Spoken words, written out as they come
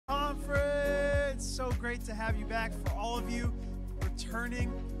great to have you back. For all of you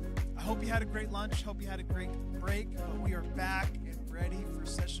returning, I hope you had a great lunch. Hope you had a great break. But we are back and ready for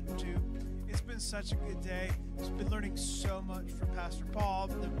session 2. It's been such a good day. I've been learning so much from Pastor Paul.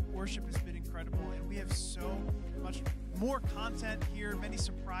 The worship has been incredible, and we have so much more content here, many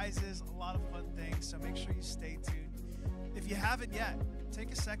surprises, a lot of fun things, so make sure you stay tuned. If you haven't yet,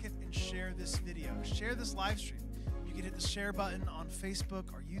 take a second and share this video. Share this live stream. You can hit the share button on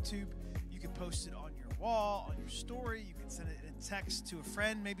Facebook or YouTube. You can post it on your wall, on your story. You can send it in text to a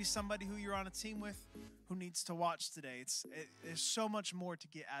friend, maybe somebody who you're on a team with who needs to watch today. There's so much more to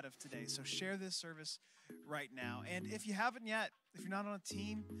get out of today. So share this service right now. And if you haven't yet, if you're not on a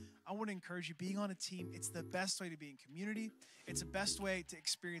team, I want to encourage you, being on a team, it's the best way to be in community. It's the best way to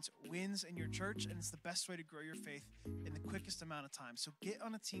experience wins in your church, and it's the best way to grow your faith in the quickest amount of time. So get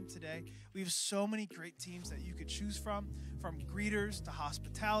on a team today. We have so many great teams that you could choose from greeters to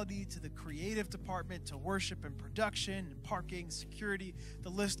hospitality to the creative department to worship and production and parking, security. The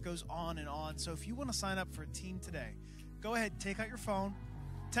list goes on and on. So if you want to sign up for a team today, go ahead, take out your phone,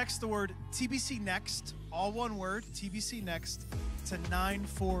 text the word TBCNEXT, all one word, TBCNEXT, to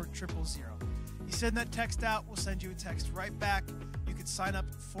 94000. You send that text out, we'll send you a text right back. You can sign up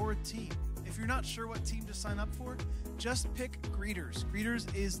for a team. If you're not sure what team to sign up for, just pick greeters.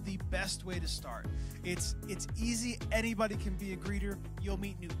 Greeters is the best way to start. It's easy. Anybody can be a greeter. You'll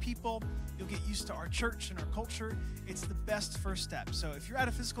meet new people. You'll get used to our church and our culture. It's the best first step. So if you're at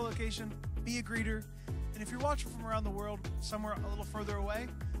a physical location, be a greeter. And if you're watching from around the world, somewhere a little further away,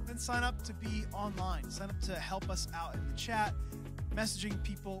 then sign up to be online. Sign up to help us out in the chat, messaging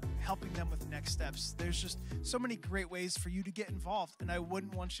people, helping them with next steps. There's just so many great ways for you to get involved, and I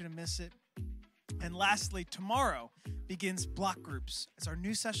wouldn't want you to miss it. And lastly, tomorrow begins block groups. It's our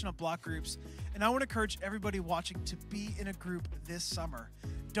new session of block groups, and I want to encourage everybody watching to be in a group this summer.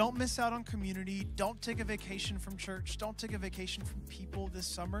 Don't miss out on community. Don't take a vacation from church. Don't take a vacation from people this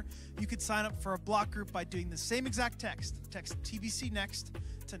summer. You could sign up for a block group by doing the same exact text. Text TBCNEXT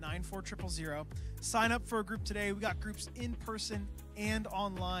to 94000. Sign up for a group today. We got groups in person and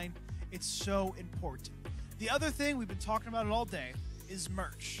online. It's so important. The other thing, we've been talking about it all day, is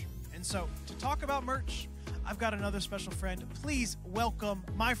merch. And so to talk about merch, I've got another special friend. Please welcome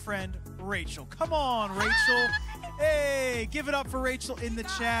my friend, Rachel. Come on, Rachel. Hey, give it up for Rachel in the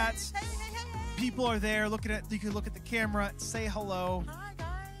chat. Hey. People are there looking at, you can look at the camera, say hello. Hi,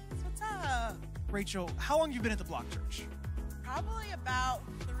 guys. What's up? Rachel, how long have you been at the Block Church? Probably about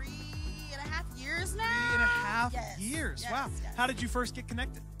 3.5 years now. 3.5 years. Yes, Wow. yes. How did you first get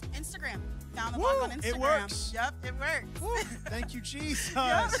connected? Instagram. Found the block on Instagram. It works. Yep, it works. Woo, thank you, Jesus.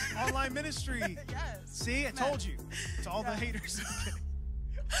 Yep. Online ministry. Yes. See, I told you. To all the haters.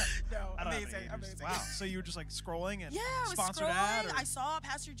 No, I don't know amazing. Wow. So you were just like scrolling and Yeah, I was sponsored scrolling. ad? Or? I saw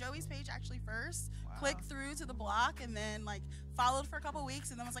Pastor Joey's page actually first. Wow. Clicked through to the block and then like followed for a couple weeks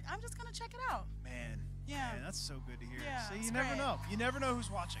and then was like, I'm just gonna check it out. Man. Yeah. Man, that's so good to hear. Yeah, See, it's you never great. know. You never know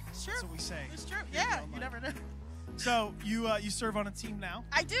who's watching. It's true. That's what we say. It's true. Here Yeah, online. you never know. So you serve on a team now?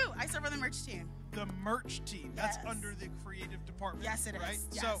 I do. I serve on the merch team. The merch team. That's Yes. under the creative department. Yes, it is. Right?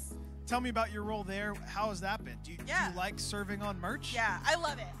 Yes. So tell me about your role there. How has that been? Do you like serving on merch? Yeah, I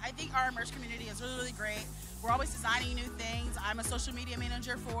love it. I think our merch community is really, really great. We're always designing new things. I'm a social media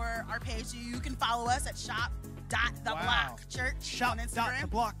manager for our page. So you can follow us at shop.theblockchurch on Instagram.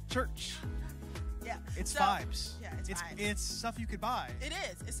 Shop.theblockchurch. Yeah. It's So, vibes. Yeah, it's vibes. It's stuff you could buy. It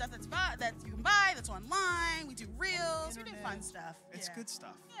is. It's stuff that you can buy, that's online. We do reels. We do fun stuff. It's Yeah. good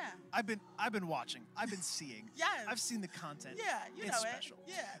stuff. Yeah. I've been watching. I've been seeing. Yes. I've seen the content. Yeah, you it's know special.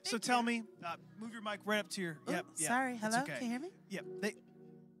 it. Yeah. So tell me, move your mic right up to your. Ooh, Yep. sorry. It's Hello. okay. Can you hear me? Yep.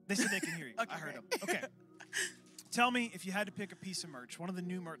 They said they can hear you. Okay, I heard great. them. Okay. Tell me, if you had to pick a piece of merch, one of the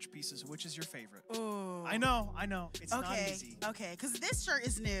new merch pieces, which is your favorite? Ooh. I know. It's not easy. Okay, because this shirt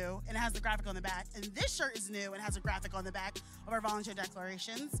is new and it has the graphic on the back, and this shirt is new and has a graphic on the back of our volunteer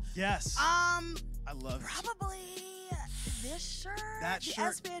declarations. Yes. I love it. Probably this shirt. That the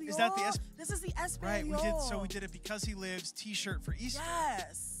shirt. Espanol. Is that the This is the Espanol. Right. We did it Because He Lives T-shirt for Easter.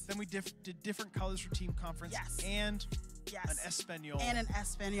 Yes. Then we did different colors for team conference. Yes. And Yes. an Espanol. And an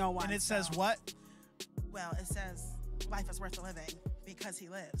Espanol one. And it says what? Well, it says life is worth the living because he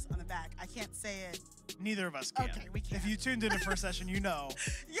lives on the back. I can't say it. Neither of us can. Okay, we can't. If you tuned in the first session, you know.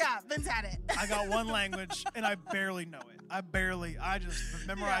 Yeah, Ben's had it. I got one language and I barely know it. I just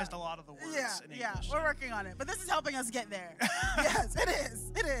memorized a lot of the words in English. Yeah, we're working on it. But this is helping us get there. Yes, it is.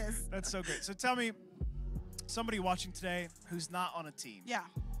 It is. That's so great. So tell me, somebody watching today who's not on a team. Yeah.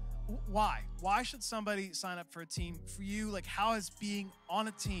 Why? Why should somebody sign up for a team? For you, like, how has being on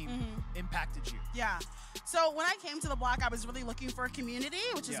a team impacted you? Yeah. So when I came to the block, I was really looking for a community,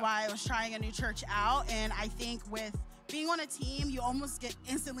 which is why I was trying a new church out. And I think with being on a team, you almost get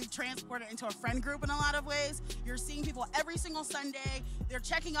instantly transported into a friend group in a lot of ways. You're seeing people every single Sunday. They're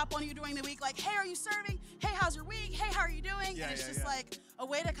checking up on you during the week, like, hey, are you serving? Hey, how's your week? Hey, how are you doing? And it's just like a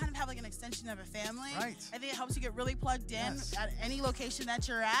way to kind of have like an extension of a family. Right. I think it helps you get really plugged in at any location that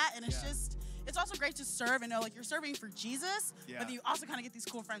you're at. And it's just, it's also great to serve and know like you're serving for Jesus, but then you also kind of get these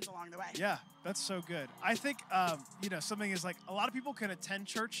cool friends along the way. Yeah, that's so good. I think, you know, something is like a lot of people can attend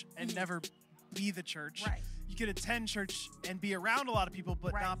church and never be the church. Right. You could attend church and be around a lot of people,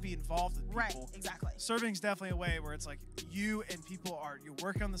 but not be involved with people. Right, exactly. Serving is definitely a way where it's like you and people are, you're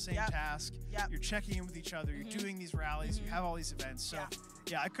working on the same task. You're checking in with each other. You're doing these rallies. You have all these events. So,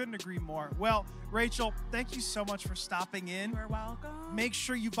 yeah, I couldn't agree more. Well, Rachel, thank you so much for stopping in. You're welcome. Make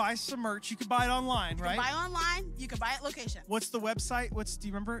sure you buy some merch. You can buy it online, right? You can buy online. You can buy it location. What's the website? Do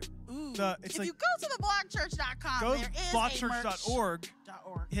you remember? Ooh. If you go to theblockchurch.com, go there is blockchurch.org. a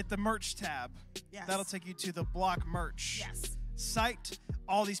Hit the merch tab. Yes. That'll take you to the Block merch site.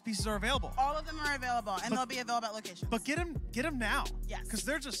 All these pieces are available. All of them are available, and they'll be available at locations. But get them now. Yes. Because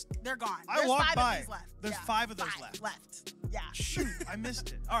they're gone. I walked by. Of these left. There's 5 of those left. Yeah. Shoot, I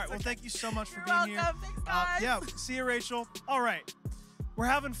missed it. All right, well, thank you so much for You're being welcome. here. Thanks, guys. Yeah, see you, Rachel. All right. We're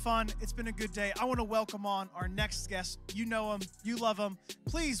having fun. It's been a good day. I want to welcome on our next guest. You know him. You love him.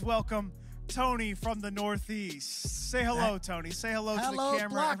 Please welcome Tony from the Northeast. Say hello, Tony. Say hello to the camera.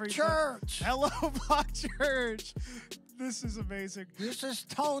 Block Church. Hello, Block Church. This is amazing. This is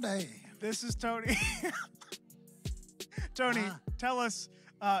Tony. This is Tony. Tony, tell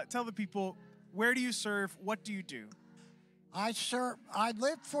the people, where do you serve? What do you do? I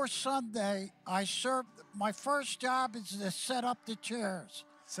live for Sunday. I serve. My first job is to set up the chairs.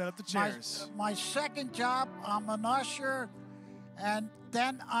 Set up the chairs. My second job, I'm an usher, and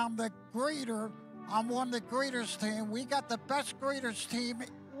then I'm the greeter. I'm on the greeters team. We got the best greeters team in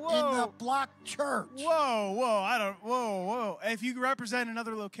the Block Church. Whoa. If you represent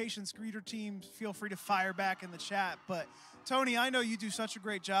another location's greeter team, feel free to fire back in the chat. But Tony, I know you do such a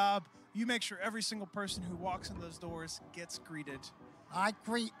great job. You make sure every single person who walks in those doors gets greeted. I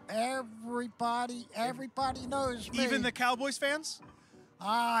greet everybody. Everybody knows me. Even the Cowboys fans?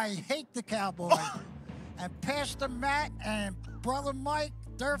 I hate the Cowboys. And Pastor Matt and Brother Mike,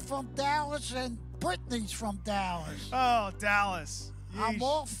 they're from Dallas, and Brittany's from Dallas. Oh, Dallas. Yeesh. I'm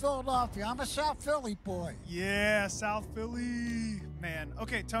all Philadelphia. I'm a South Philly boy. Yeah, South Philly. Man.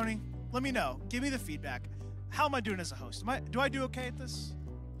 Okay, Tony, let me know. Give me the feedback. How am I doing as a host? Do I do okay at this?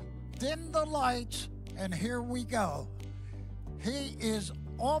 Dim the lights, and here we go. He is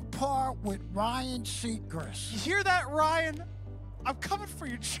on par with Ryan Seacrest. You hear that, Ryan? I'm coming for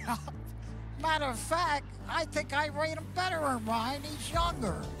your job. Matter of fact, I think I rate him better than Ryan. He's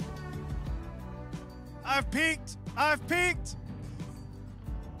younger. I've peaked.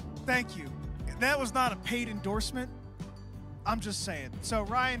 Thank you. That was not a paid endorsement. I'm just saying. So,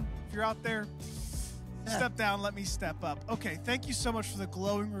 Ryan, if you're out there, step down, let me step up. Okay, thank you so much for the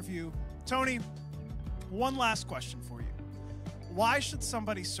glowing review. Tony, one last question for you. Why should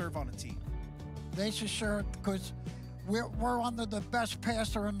somebody serve on a team? They should serve because we're under the best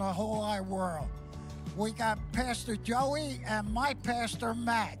pastor in the whole wide world. We got Pastor Joey and my pastor,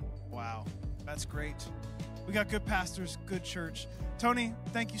 Matt. Wow, that's great. We got good pastors, good church. Tony,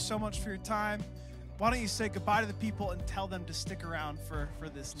 thank you so much for your time. Why don't you say goodbye to the people and tell them to stick around for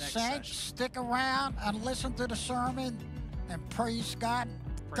this next Saints, session. stick around and listen to the sermon and praise God.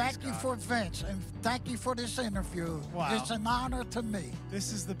 Thank you for Vince, and thank you for this interview. Wow. It's an honor to me.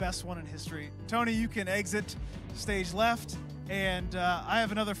 This is the best one in history. Tony, you can exit stage left, and I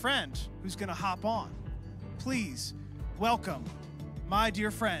have another friend who's going to hop on. Please welcome my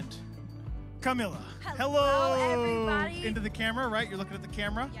dear friend, Camilla. Hello, everybody. Into the camera, right? You're looking at the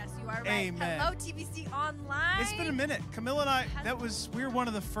camera? Yes, you are right. Amen. Hello, TBC Online. It's been a minute. Camilla and I, we were one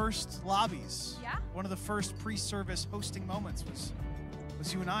of the first lobbies. Yeah. One of the first pre-service hosting moments was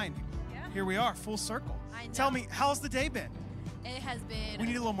you and I. Yeah. Here we are, full circle. I know. Tell me, how's the day been? It has been... We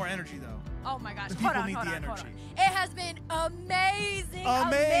need a little more energy, though. Oh, my gosh. The Hold people on, need hold the on, hold energy. on. It has been amazing.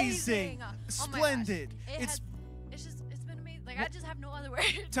 Amazing. Oh my gosh. Splendid. It's been amazing. Like, I just have no other word.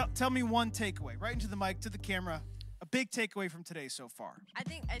 Tell me one takeaway, right into the mic, to the camera. A big takeaway from today so far. I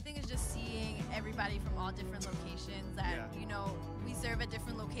think it's just seeing everybody from all different locations. That you know, we serve at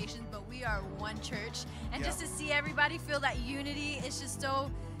different locations, but we are one church. And just to see everybody feel that unity, it's just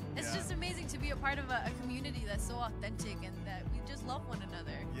so It's just amazing to be a part of a community that's so authentic and that we just love one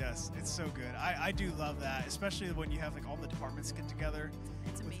another. Yes, it's so good. I do love that, especially when you have like all the departments get together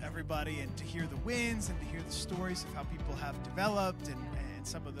with everybody and to hear the wins and to hear the stories of how people have developed and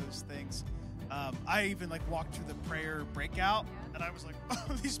some of those things. I even like walked through the prayer breakout and I was like,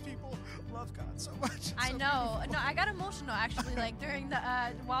 oh, these people love God so much. It's I so know. beautiful. No, I got emotional actually, like during the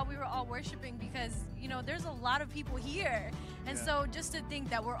while we were all worshiping, because you know there's a lot of people here, and so just to think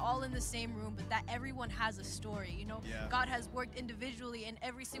that we're all in the same room, but that everyone has a story. You know, God has worked individually in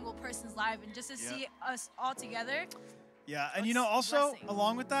every single person's life, and just to see us all together. Yeah, and you know, also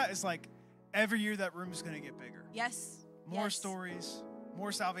along with that is like every year that room is going to get bigger. Yes. More stories,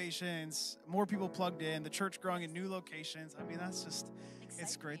 more salvations, more people plugged in, the church growing in new locations. I mean, that's just,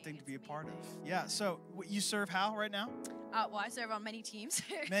 it's a great thing to be a part of. Yeah, so you serve how right now? Well, I serve on many teams.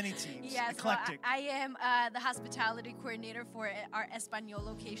 Many teams. Yes, eclectic. I am the hospitality coordinator for our Espanol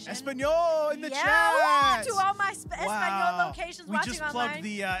location. Espanol in the chat. To all my Espanol locations we watching just online. plugged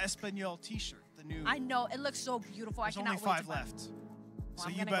the Espanol T-shirt, the new. I know, it looks so beautiful. There's I cannot only wait 5 to left. Well, So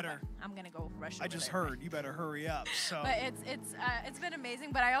you better. I'm gonna go rush. I just heard. You better hurry up. So. But it's been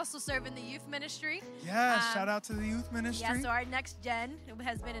amazing. But I also serve in the youth ministry. Yeah, shout out to the youth ministry. Yeah, so our next gen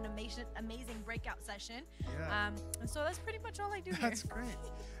has been an amazing breakout session. Yeah. And so that's pretty much all I do here. That's great.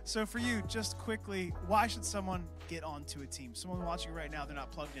 So for you, just quickly, why should someone get onto a team? Someone watching right now, they're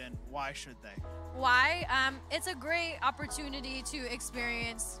not plugged in. Why should they? Why? It's a great opportunity to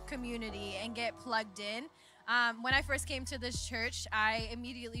experience community and get plugged in. When I first came to this church, I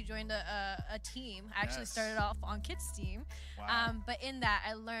immediately joined a team. I actually started off on kids team. Wow. But in that,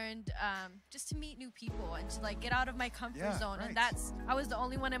 I learned just to meet new people and to like get out of my comfort zone. Right. And I was the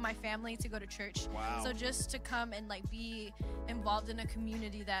only one in my family to go to church. Wow. So just to come and like be involved in a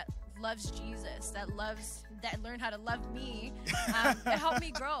community that loves Jesus, that learned how to love me, it helped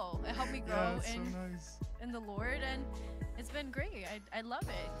me grow. It helped me grow in the Lord, and it's been great. I love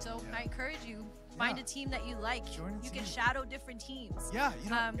it. So I encourage you. Find a team that you like. You can shadow different teams. Yeah, you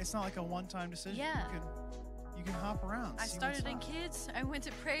know, it's not like a one-time decision. Yeah. You can hop around. I started in kids. I went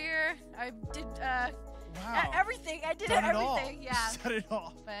to prayer. I did wow. everything. I did Done everything. It all. Yeah. Done it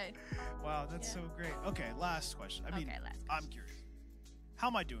all. But wow, that's so great. Okay, last question. I mean, I'm curious. How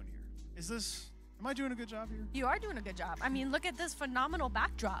am I doing here? Am I doing a good job here? You are doing a good job. I mean, look at this phenomenal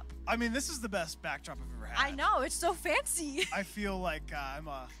backdrop. I mean, this is the best backdrop I've ever had. I know, it's so fancy. I feel like I'm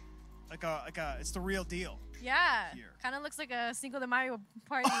it's the real deal. Yeah, kind of looks like a Cinco de Mayo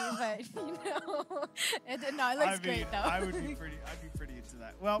party, but you know, it looks great though. I'd be pretty into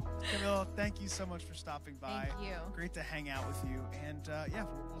that. Well, Camilla, thank you so much for stopping by. Thank you. Great to hang out with you, and yeah,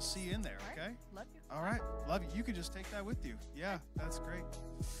 we'll see you in there. All okay. Right. Love you. All right, love you. You can just take that with you. Yeah, that's great.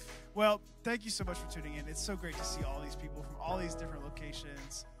 Well, thank you so much for tuning in. It's so great to see all these people from all these different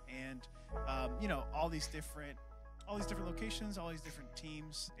locations, and you know, all these different locations, all these different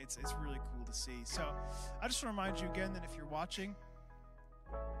teams. It's really cool to see. So I just want to remind you again that if you're watching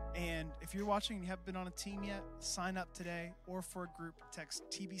and you haven't been on a team yet, sign up today, or for a group, text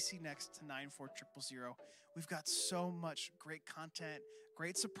TBCNEXT to 94000. We've got so much great content,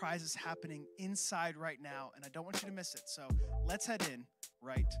 great surprises happening inside right now, and I don't want you to miss it. So let's head in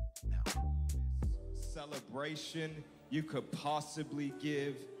right now. Celebration you could possibly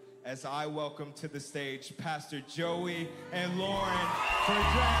give, as I welcome to the stage Pastor Joey and Lauren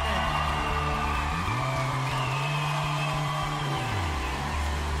Furjanic.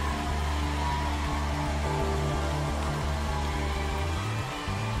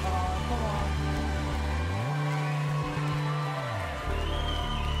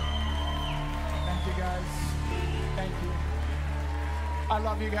 Thank you guys. Thank you. I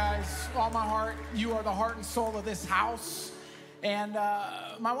love you guys. All my heart. You are the heart and soul of this house. And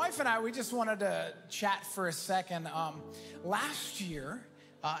my wife and I, we just wanted to chat for a second. Last year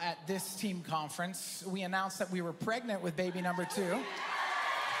at this team conference, we announced that we were pregnant with baby number 2.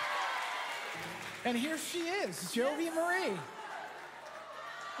 And here she is, Joey Marie.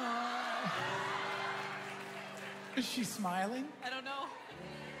 Is she smiling? I don't know.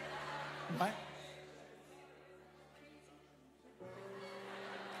 What?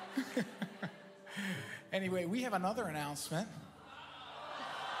 Anyway, we have another announcement.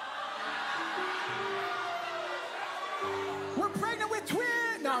 We're pregnant with twins!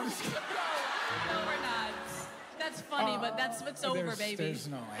 No, I'm just kidding. No, we're not. That's funny, but it's over, baby. There's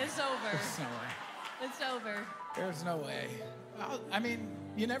no way. It's over. There's no way. It's over. There's no way. I mean,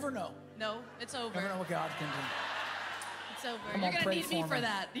 you never know. No, it's over. Never know what God can do. It's over. Come You're on, gonna pray need me for for me.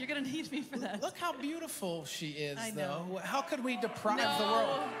 that. You're gonna need me for that. Look how beautiful she is, I know. though. How could we deprive No. the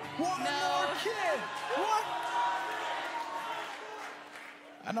world? One No. more kid! What?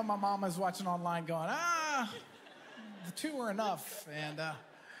 I know my mom is watching online going, the two were enough. And,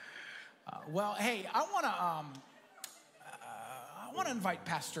 well, hey, I want to invite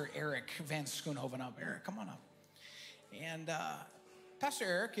Pastor Eric Van Schoonhoven up. Eric, come on up. And Pastor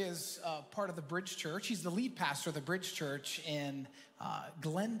Eric is part of the Bridge Church. He's the lead pastor of the Bridge Church in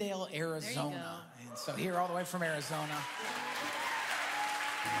Glendale, Arizona. And so here all the way from Arizona.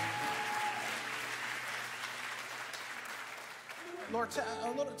 Lord, tell a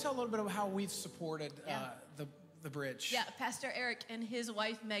little bit about how we've supported the Bridge. Yeah, Pastor Eric and his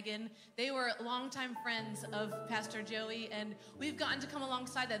wife, Megan, they were longtime friends of Pastor Joey, and we've gotten to come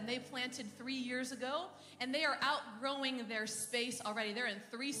alongside them. They planted 3 years ago, and they are outgrowing their space already. They're in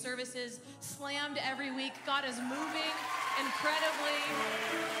 3 services, slammed every week. God is moving incredibly.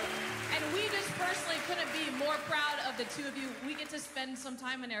 And we just personally couldn't be more proud of the two of you. We get to spend some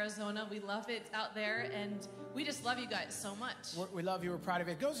time in Arizona. We love it out there, and we just love you guys so much. We love you. We're proud of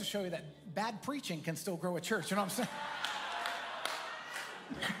you. It goes to show you that bad preaching can still grow a church. You know what I'm saying?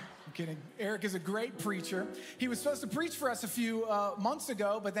 I'm kidding. Eric is a great preacher. He was supposed to preach for us a few months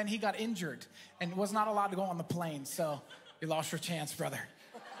ago, but then he got injured and was not allowed to go on the plane. So you lost your chance, brother.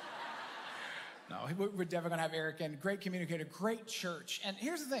 No, we're definitely going to have Eric in. Great communicator, great church. And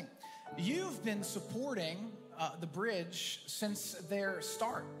here's the thing. You've been supporting the Bridge since their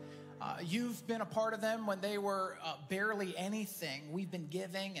start. You've been a part of them when they were barely anything. We've been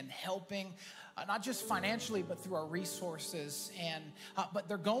giving and helping, not just financially, but through our resources. And but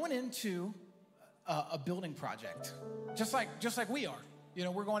they're going into a building project, just like we are. You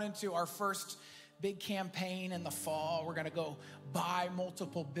know, we're going into our first big campaign in the fall. We're going to go buy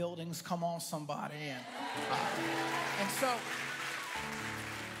multiple buildings. Come on, somebody. And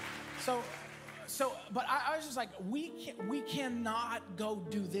so, but I was just like, we cannot go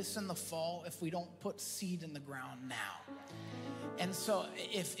do this in the fall if we don't put seed in the ground now. And so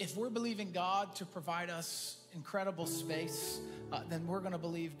if we're believing God to provide us incredible space, then we're going to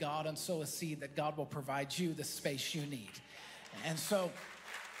believe God and sow a seed that God will provide you the space you need. And so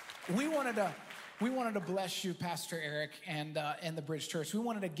we wanted to bless you, Pastor Eric, and the Bridge Church. We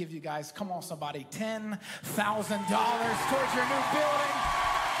wanted to give you guys, come on somebody, $10,000 towards your new building.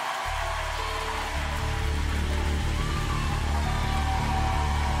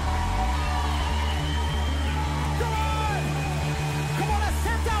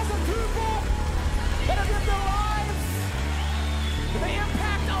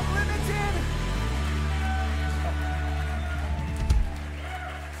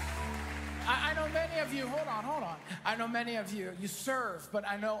 I know many of you serve, but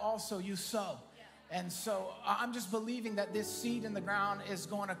I know also you sow. And so I'm just believing that this seed in the ground is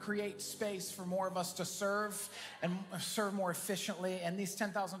going to create space for more of us to serve and serve more efficiently. And these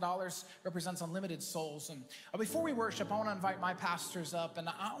 $10,000 represents unlimited souls. And before we worship, I want to invite my pastors up. And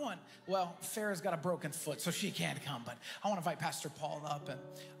Farrah's got a broken foot, so she can't come. But I want to invite Pastor Paul up. And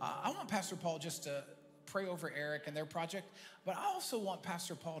I want Pastor Paul just to pray over Eric and their project. But I also want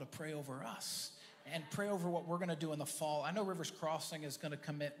Pastor Paul to pray over us and pray over what we're going to do in the fall. I know Rivers Crossing is going to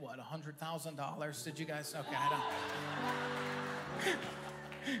commit, $100,000? Did you guys? Okay, I don't.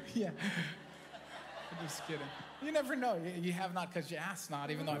 Yeah. I'm just kidding. You never know. You have not because you asked not,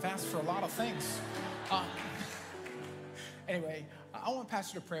 even though I've asked for a lot of things. Anyway, I want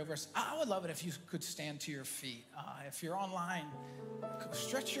Pastor to pray over us. I would love it if you could stand to your feet. If you're online,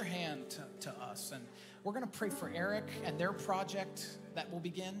 stretch your hand to us. And we're going to pray for Eric and their project that will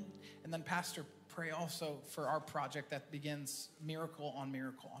begin. And then Pastor, pray also for our project that begins miracle on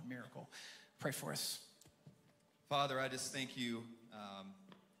miracle on miracle. Pray for us. Father, I just thank you,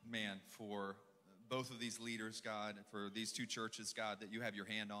 for both of these leaders, God, for these two churches, God, that you have your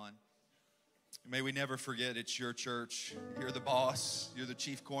hand on. May we never forget it's your church. You're the boss. You're the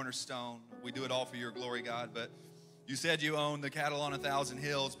chief cornerstone. We do it all for your glory, God. But you said you own the cattle on 1,000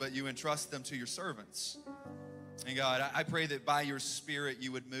 hills, but you entrust them to your servants. And God, I pray that by your Spirit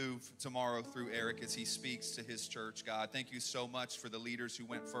you would move tomorrow through Eric as he speaks to his church, God. Thank you so much for the leaders who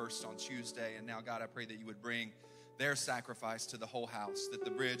went first on Tuesday. And now, God, I pray that you would bring their sacrifice to the whole house, that the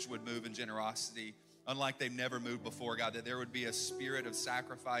Bridge would move in generosity unlike they've never moved before, God, that there would be a spirit of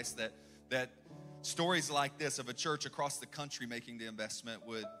sacrifice, that stories like this of a church across the country making the investment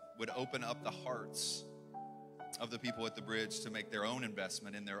would open up the hearts of the people at the Bridge to make their own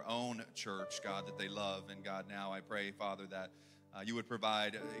investment in their own church, God, that they love. And God, now I pray, Father, that you would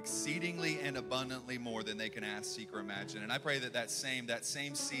provide exceedingly and abundantly more than they can ask, seek, or imagine. And I pray that that same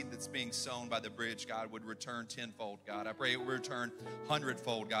seed that's being sown by the Bridge, God, would return tenfold, God. I pray it would return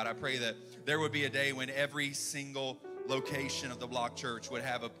hundredfold, God. I pray that there would be a day when every single location of the Block Church would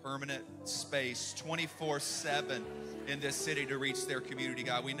have a permanent space 24/7 in this city to reach their community,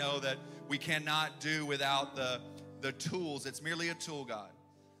 God. We know that we cannot do without the tools. It's merely a tool, God,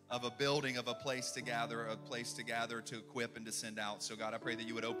 of a building, of a place to gather, to equip and to send out. So, God, I pray that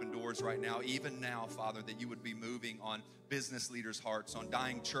you would open doors right now, even now, Father, that you would be moving on business leaders' hearts, on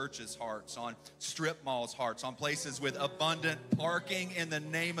dying churches' hearts, on strip malls' hearts, on places with abundant parking in the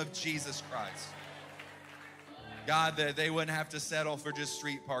name of Jesus Christ. God, that they wouldn't have to settle for just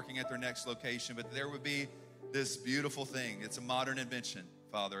street parking at their next location, but there would be this beautiful thing. It's a modern invention,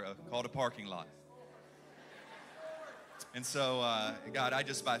 Father, called a parking lot. And so, God, I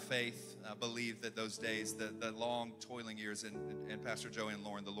just by faith believe that those days, the long toiling years, and Pastor Joey and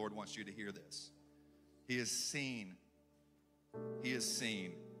Lauren, the Lord wants you to hear this. He has seen every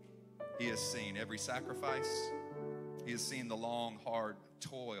sacrifice. He has seen the long, hard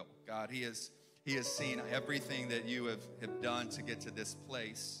toil. God, He has seen everything that you have done to get to this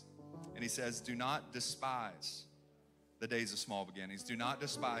place. And He says, do not despise the days of small beginnings. Do not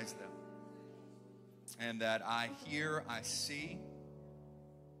despise them. And that I hear, I see,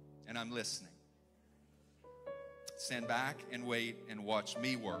 and I'm listening. Stand back and wait and watch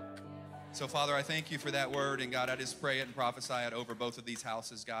me work. So, Father, I thank you for that word. And, God, I just pray it and prophesy it over both of these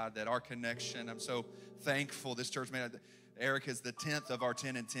houses, God, that our connection, I'm so thankful. This church, man, Eric is the 10th of our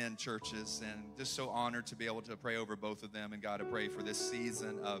 10 and 10 churches, and just so honored to be able to pray over both of them. And, God, I pray for this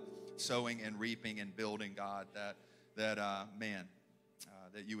season of sowing and reaping and building, God, that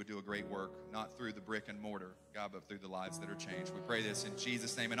you would do a great work, not through the brick and mortar, God, but through the lives that are changed. We pray this in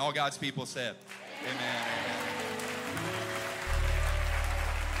Jesus' name. And all God's people said, amen, amen.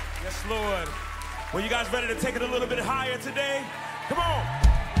 Yes, Lord. Well, you guys ready to take it a little bit higher today? Come on.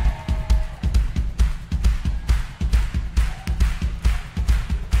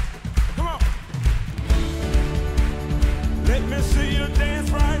 Come on. Let me see you dance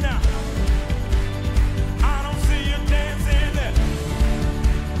right now. I don't see you dancing there.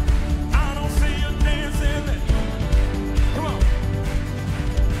 Come on.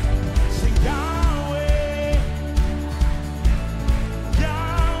 Sing Yahweh,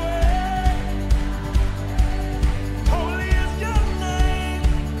 Yahweh. Holy is your name.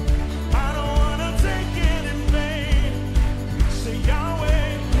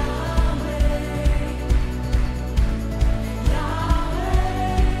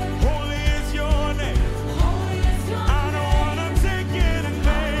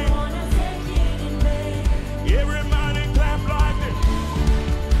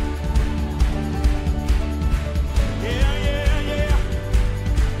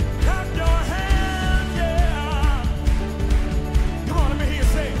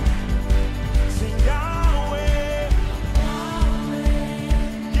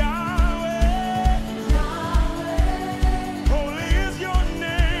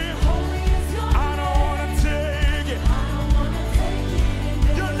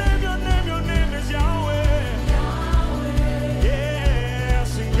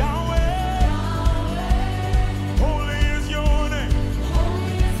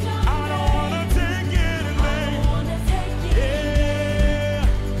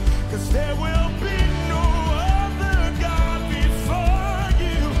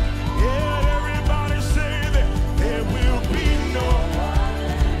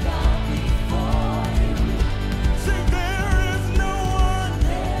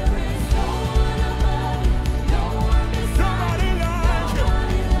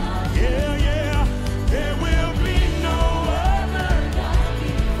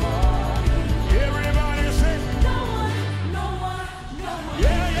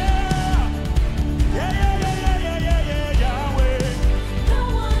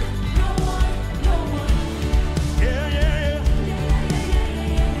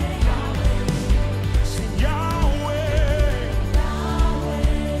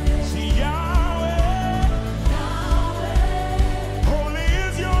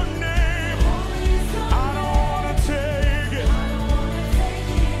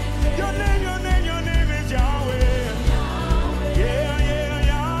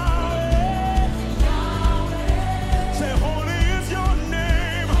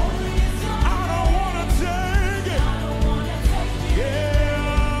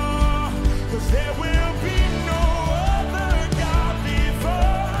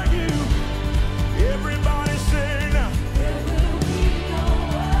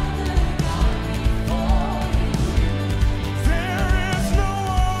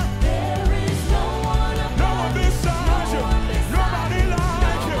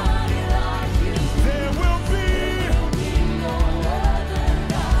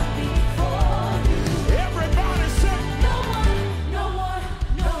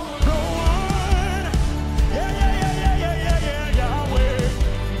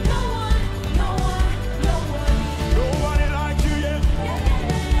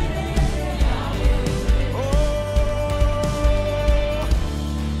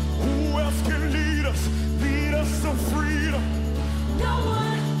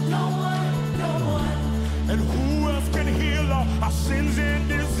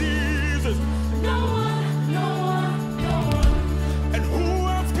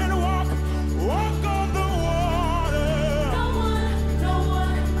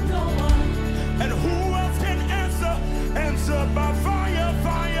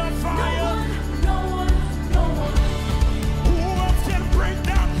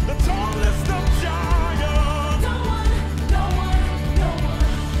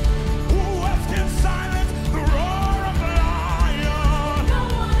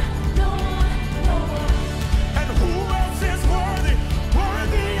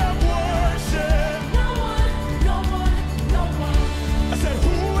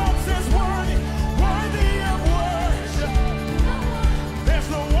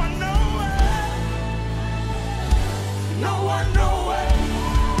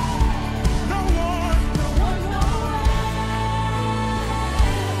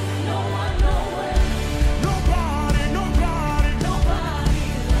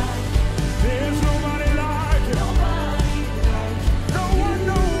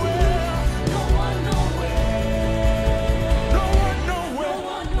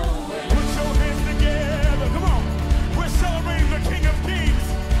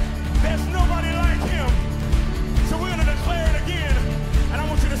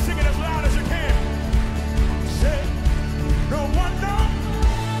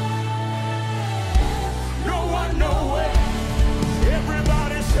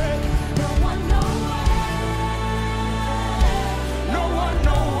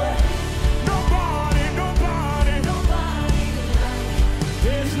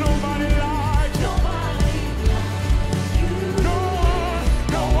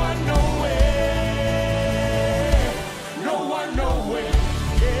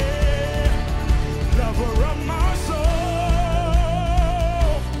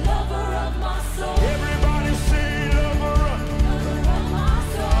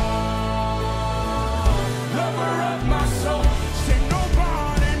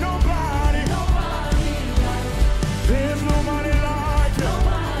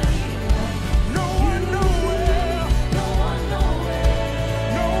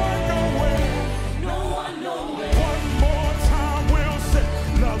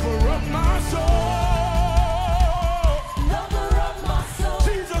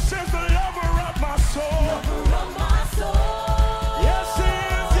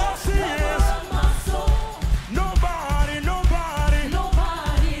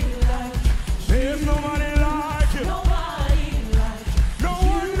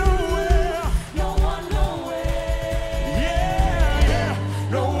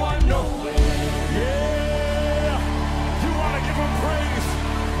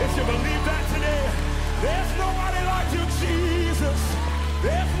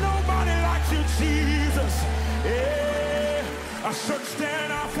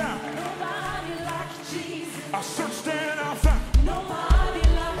 I searched and I found. Nobody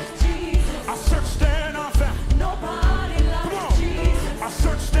like Jesus. I searched and I found. Nobody like Jesus. I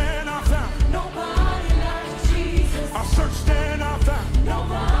searched and I found. Nobody like Jesus. I searched and I found.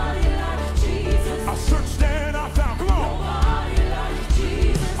 Nobody like Jesus. I searched and I found. Come on. Nobody like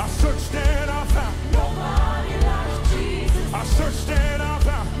Jesus. I searched and I found. Nobody like Jesus. I searched and I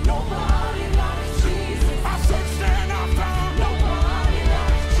found. Nobody like Jesus. I searched and I found. Nobody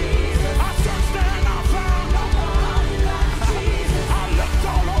like Jesus. I searched and I found. Nobody like Jesus. I looked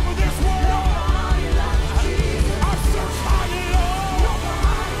all over this world. Nobody like Jesus. I searched high and low.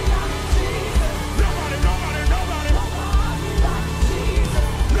 Nobody like Jesus. Nobody, nobody, nobody. Nobody like Jesus.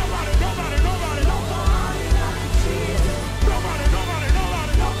 Nobody, nobody, nobody. Nobody like Jesus. Nobody, nobody,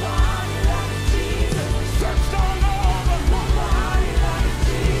 nobody. Nobody like Jesus. Searched all over. Nobody like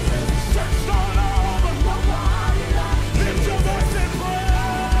Jesus. Searched all over. Nobody like Lift your voice and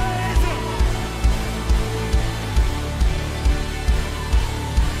praise Him.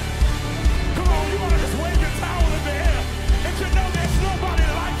 Come on, you want to just wave your towel in the air. If you know there's nobody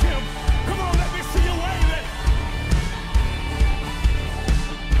like Him, come on, let me see you wave it.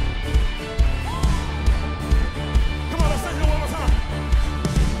 Come on, let's sing it one more time.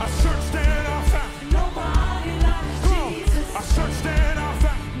 I searched and I found. Nobody like Come on. Jesus. I searched and I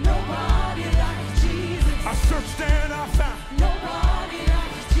found. Nobody like Jesus. I searched and I found. Nobody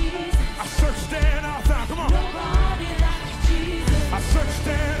like Jesus. I searched and I found. Come on. Nobody like Jesus. I searched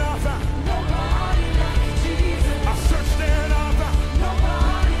and I found. Nobody like Jesus. I searched and I found.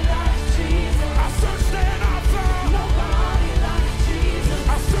 Nobody like Jesus. I searched and I found. Nobody like Jesus.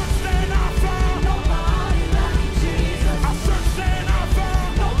 I searched and I found. Nobody like Jesus. I searched and I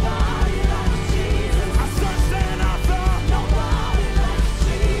found. Nobody like Jesus. I searched and I found. Nobody like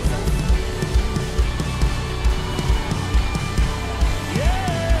Jesus.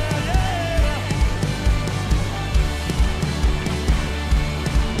 Yeah, yeah.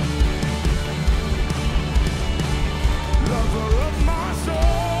 Lover of my soul.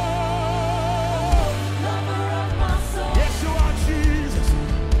 Lover of my soul. Yes, you are Jesus.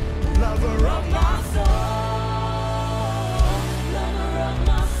 Lover of my soul. Lover of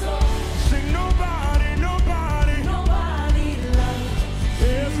my soul. Sing nobody, nobody. Nobody like.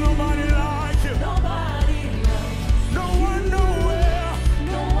 There's nobody like you. Nobody like. No one nowhere.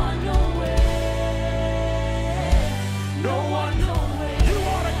 No one nowhere. No one nowhere. You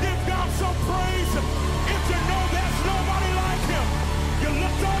ought to give God some praise if you know there's nobody like Him. You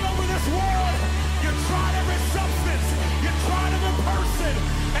looked all over this world. You tried every substance. You tried every person.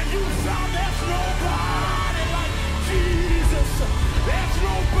 And you found there's nobody like Jesus. There's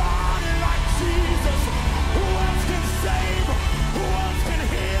nobody like Jesus. Who else can save? Who else can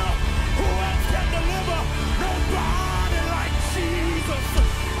heal? Who else can deliver? Nobody like Jesus.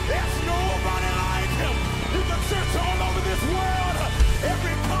 There's nobody like Him. You can search all over this world,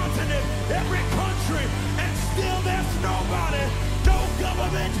 every continent, every country, and still there's nobody. No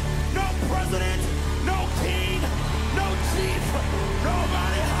government, no president, no king, no chief,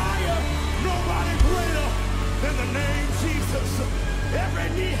 nobody higher, nobody greater than the name Jesus. Every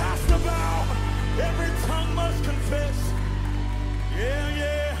knee has to bow, every tongue must confess. Yeah,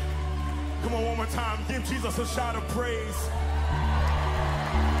 yeah. Come on, one more time. Give Jesus a shout of praise.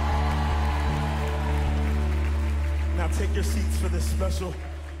 Now take your seats for this special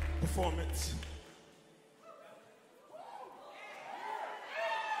performance.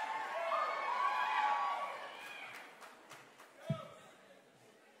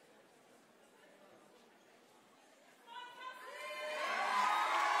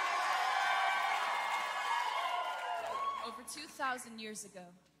 Over 2,000 years ago,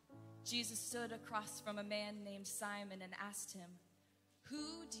 Jesus stood across from a man named Simon and asked him,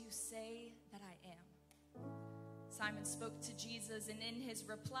 "Who do you say that I am?" Simon spoke to Jesus, and in his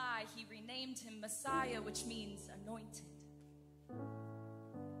reply, he renamed him Messiah, which means anointed.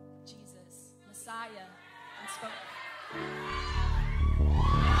 Jesus, Messiah, and spoke.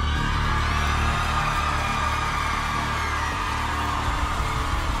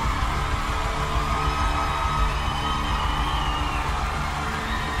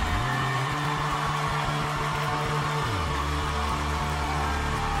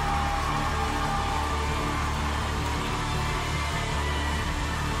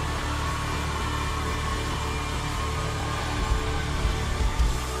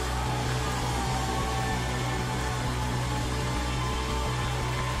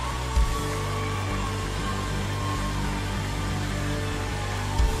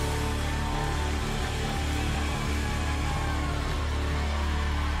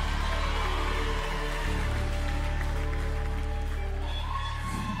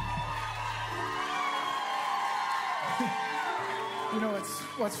 You know,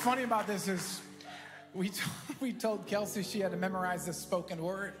 what's funny about this is we told Kelsey she had to memorize the spoken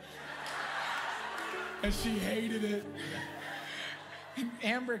word. And she hated it. And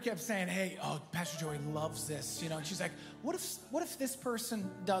Amber kept saying, hey, Pastor Joey loves this, you know. And she's like, what if this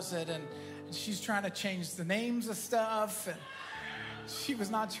person does it? And she's trying to change the names of stuff. And she was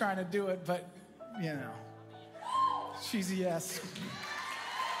not trying to do it, but, you know, she's a yes.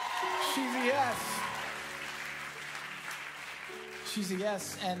 She's a yes. She's a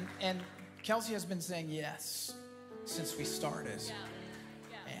yes, and Kelsey has been saying yes since we started. Yeah.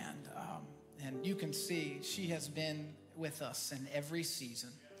 And you can see she has been with us in every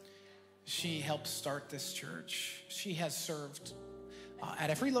season. She helped start this church. She has served at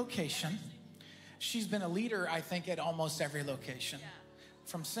every location. She's been a leader, I think, at almost every location. Yeah.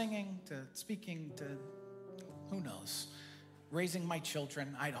 From singing to speaking to, who knows, raising my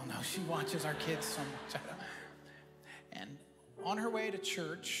children. I don't know. She watches our kids so much. And on her way to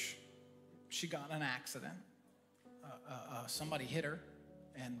church, she got in an accident. Somebody hit her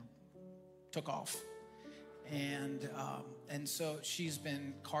and took off. And so she's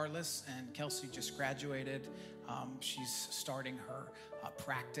been carless, and Kelsey just graduated. She's starting her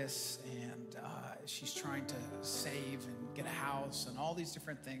practice, and she's trying to save and get a house and all these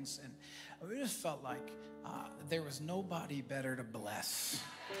different things. And we just felt like there was nobody better to bless,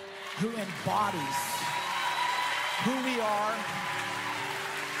 who embodies who we are,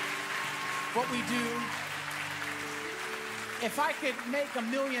 what we do. If I could make 1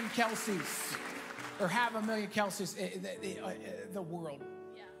 million Kelseys, or have 1 million Kelseys, the world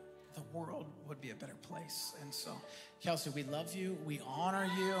would be a better place. And so, Kelsey, we love you. We honor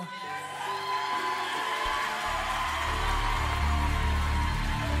you.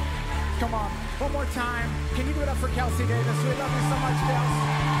 Come on, one more time. Can you do it up for Kelsey Davis? We love you so much, Kelsey.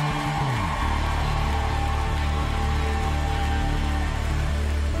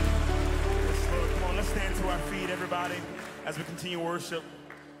 Let's stand to our feet, everybody, as we continue worship.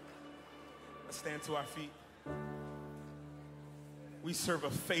 Let's stand to our feet. We serve a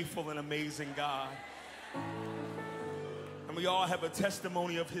faithful and amazing God. And we all have a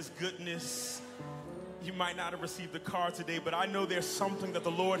testimony of his goodness. You might not have received a card today, but I know there's something that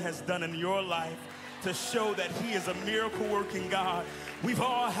the Lord has done in your life to show that he is a miracle-working God. We've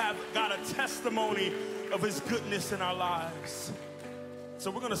all got a testimony of his goodness in our lives. So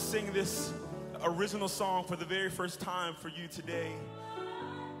we're going to sing this original song for the very first time for you today,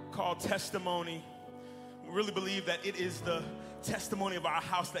 called Testimony. We really believe that it is the testimony of our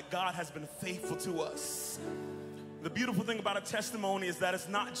house that God has been faithful to us. The beautiful thing about a testimony is that it's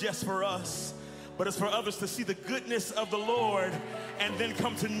not just for us, but it's for others to see the goodness of the Lord and then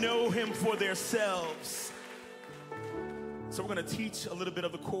come to know him for themselves. So we're going to teach a little bit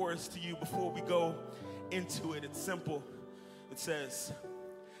of the chorus to you before we go into it. It's simple. It says,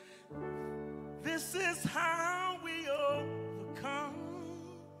 this is how we overcome.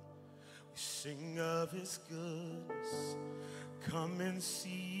 We sing of his goodness. Come and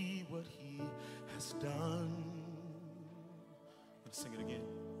see what he has done. Let's sing it again.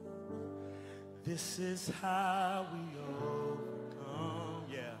 This is how we overcome.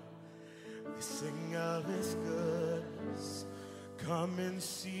 Yeah. We sing of his goodness. Come and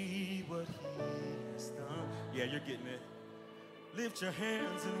see what he has done. Yeah, you're getting it. Lift your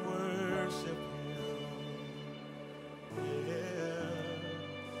hands and worship him. Yeah.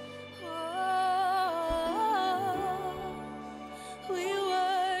 Oh, we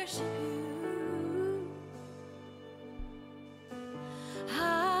worship you.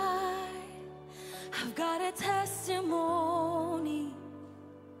 I've got a testimony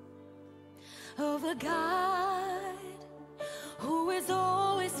of a God who is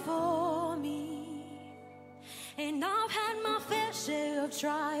always for me. And I've had my fair share of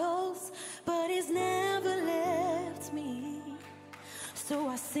trials, but he's never left me. So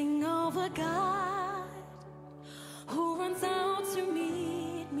I sing of a God who runs out to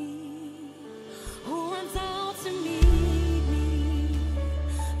meet me, who runs out to meet me.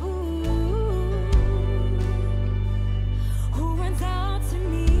 Ooh, who runs out to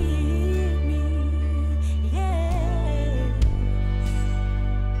meet me, yeah.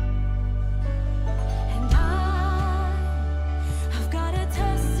 And I've got a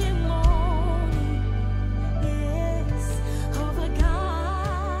testimony, yes, of a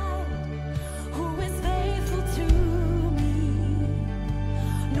God who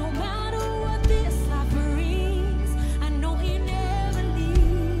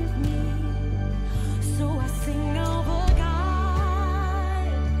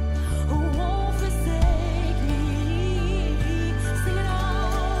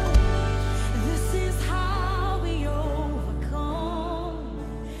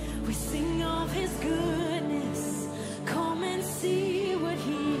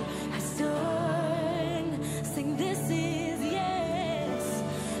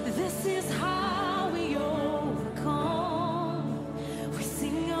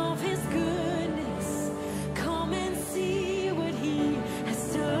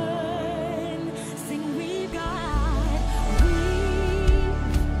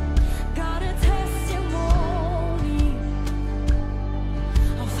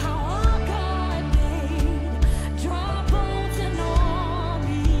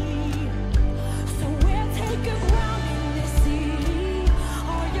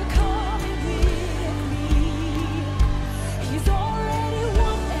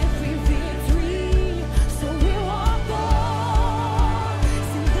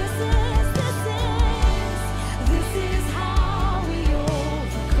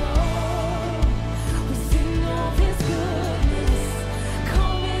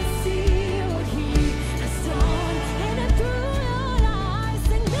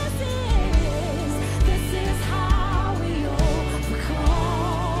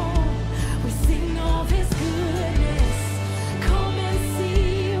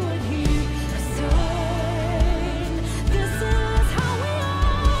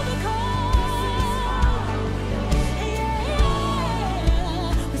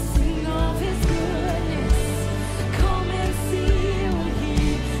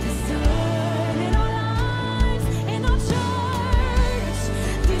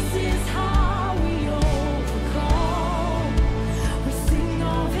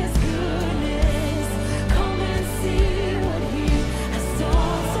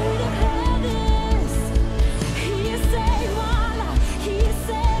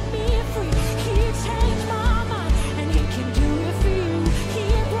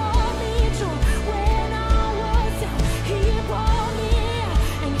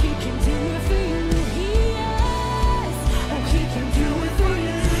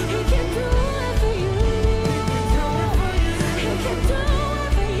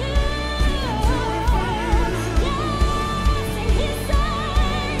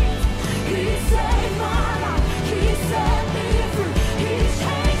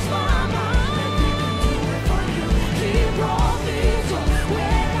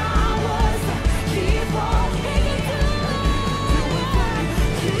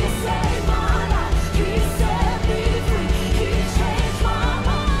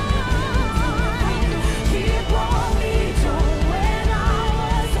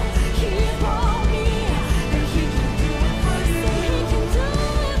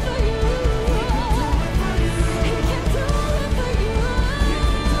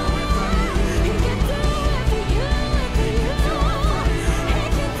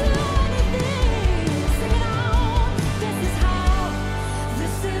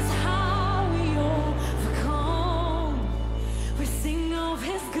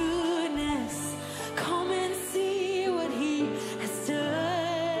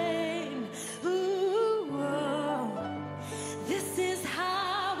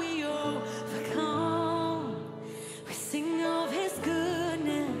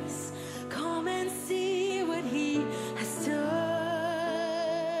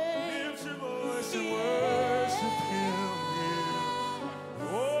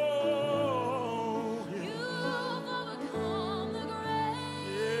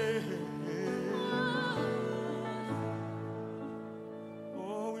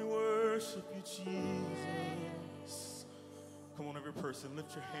worship you, Jesus. Come on, every person,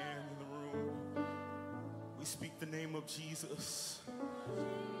 lift your hand in the room. We speak the name of Jesus.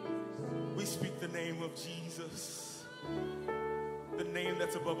 We speak the name of Jesus. The name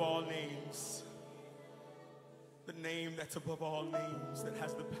that's above all names. The name that's above all names, that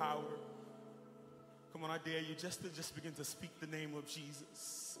has the power. Come on, I dare you just to begin to speak the name of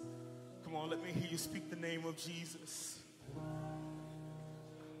Jesus. Come on, let me hear you speak the name of Jesus.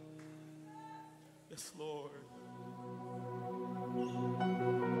 Yes, Lord.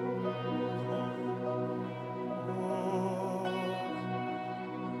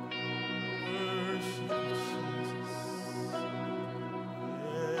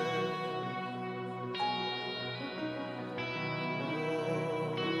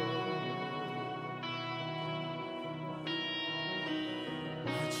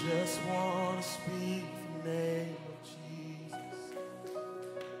 Just want to speak the name of Jesus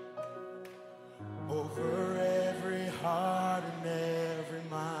over every heart and every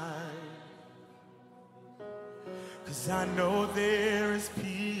mind. 'Cause I know there is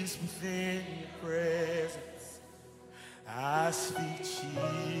peace within your presence. I speak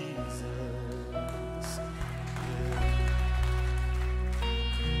Jesus.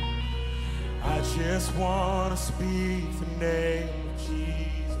 I just want to speak the name of Jesus.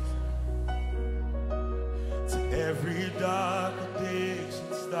 Every dark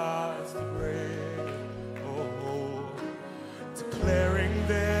addiction starts to break. Oh, declaring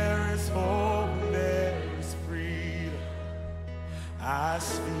there is hope and there is freedom. I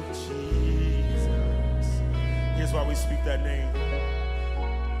speak Jesus. Here's why we speak that name.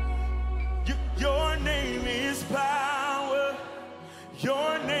 Your name is power.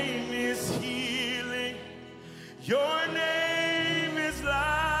 Your name is healing. Your name is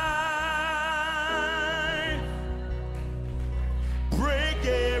life.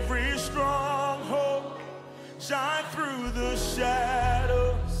 Every stronghold, shine through the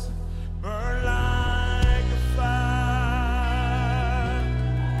shadows, burn like a fire.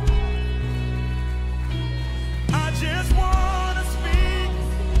 I just want to speak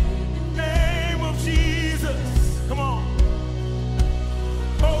the name of Jesus. Come on.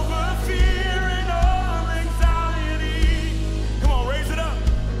 Over fear and all anxiety. Come on, raise it up.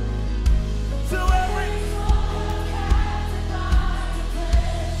 To every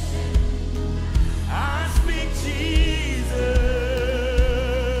Jesus.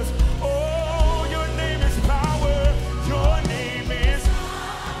 Oh, your name is power. Your name is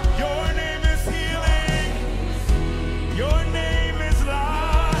healing. Your name is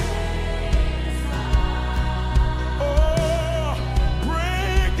life. Oh,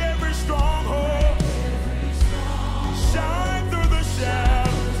 break every stronghold. Shine through the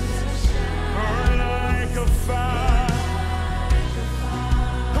shadows. Burn like a fire.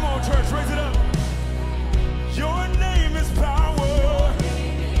 Come on, church, raise it up. Your name is power.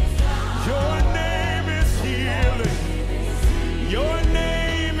 Your name is healing. Your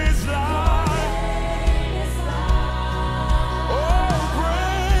name is life. Oh,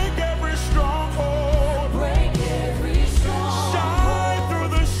 break every stronghold. Shine through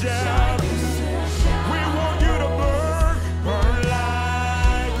the shadows. We want you to burn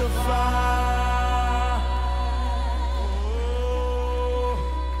like a fire. Oh,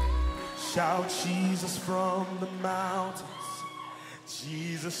 shout Jesus from the mountains,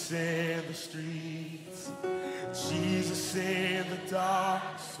 Jesus in the streets, Jesus in the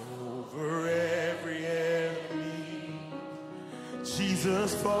darkness over every enemy,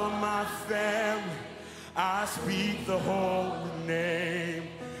 Jesus for my family. I speak the holy name,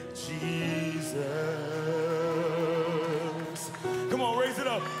 Jesus. Come on, raise it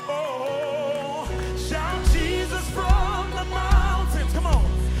up. Oh, shout Jesus from the mountains. Come on.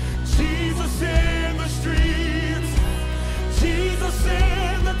 Jesus in the streets, Jesus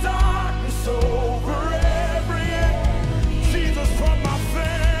in the darkness over every enemy, Jesus for my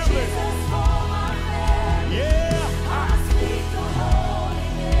family, yeah, I speak the holy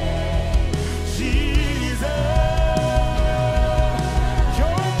name, Jesus.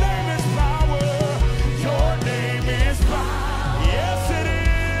 Your name is power, your name is power, yes it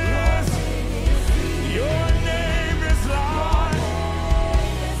is.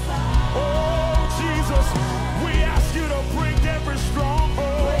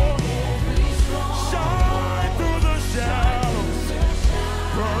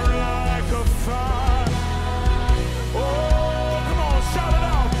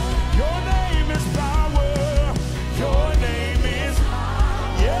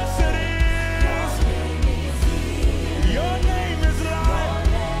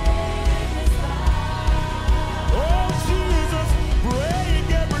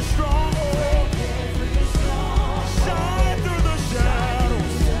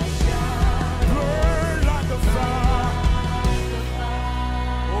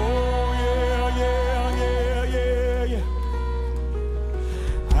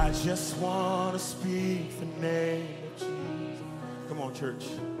 I just want to speak the name of Jesus. Come on, church.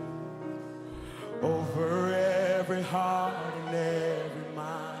 Over every heart and every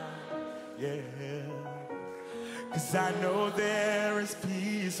mind, yeah. 'Cause I know there is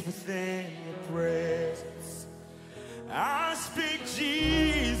peace within your presence. I speak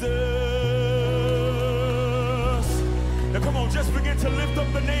Jesus. Now come on, just begin to lift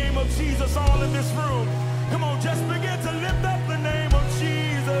up the name of Jesus all in this room. Come on, just begin to lift up the name of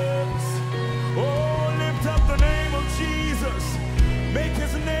Jesus. Oh, lift up the name of Jesus. Make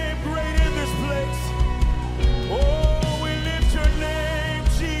his name great in this place. Oh, we lift your name,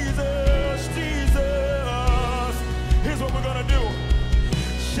 Jesus, Jesus. Here's what we're gonna do.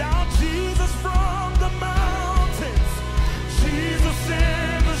 Shout Jesus from the mountains, Jesus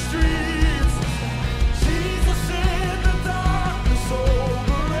in the streets, Jesus in the darkness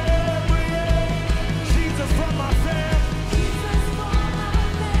over every age. Jesus from my family, Jesus from my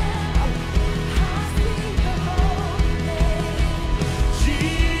family. I speak the holy name,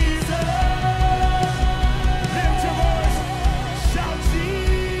 Jesus. Lift your voice, shout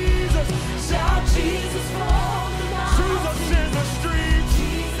Jesus, shout Jesus from the mountains, Jesus in the streets,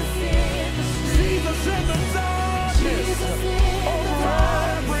 Jesus in the streets, Jesus in the darkness, Jesus over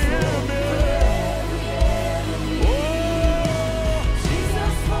every enemy. Oh,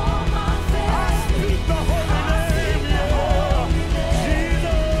 Jesus for my family. I speak the holy name, yeah.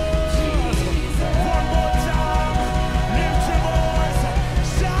 Jesus. One more time, lift your voice,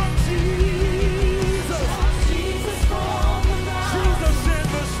 shout Jesus. Jesus from the mountains, Jesus in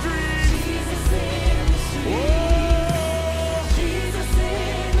the streets, Jesus in the streets. Oh, Jesus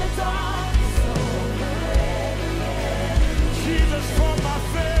in the darkness over every enemy. Jesus for my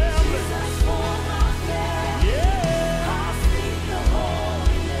family. Jesus for my family. Yeah. I speak the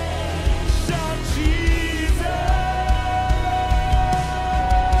holy name. Shout Jesus.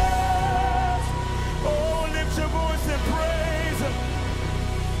 Oh, lift your voice and praise him.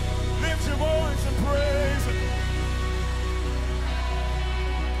 Lift your voice and praise him.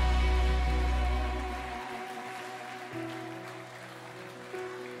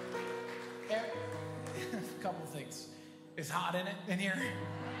 A couple things. It's hot in here.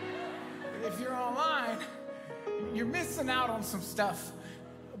 If you're online, you're missing out on some stuff,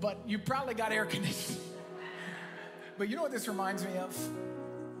 but you probably got air conditioning. But you know what this reminds me of?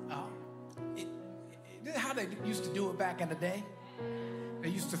 How they used to do it back in the day. They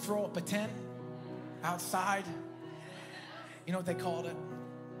used to throw up a tent outside. You know what they called it?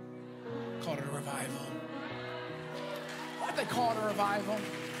 Called it a revival. Why'd they call it a revival?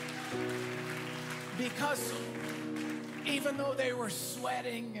 Because even though they were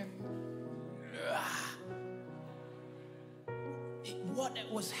sweating and what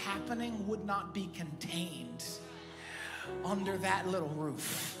was happening would not be contained under that little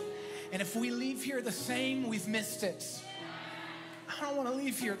roof. And if we leave here the same, we've missed it. I don't want to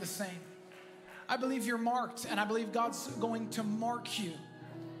leave here the same. I believe you're marked, and I believe God's going to mark you.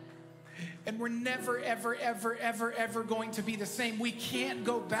 And we're never, ever, ever, ever, ever going to be the same. We can't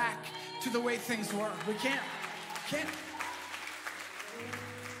go back to the way things were. We can't.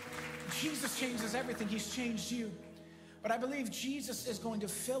 Jesus changes everything. He's changed you. But I believe Jesus is going to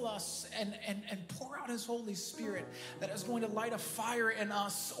fill us and pour out his Holy Spirit that is going to light a fire in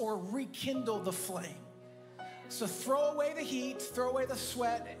us or rekindle the flame. So throw away the heat, throw away the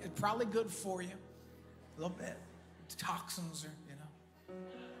sweat. It's probably good for you. A little bit. Toxins are,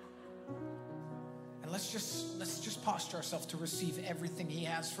 And let's just posture ourselves to receive everything he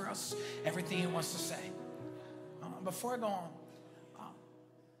has for us, everything he wants to say. Before I go on,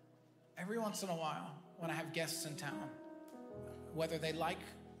 every once in a while, when I have guests in town, whether they like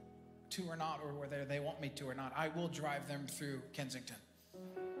to or not, or whether they want me to or not, I will drive them through Kensington.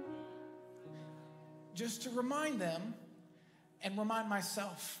 Just to remind them and remind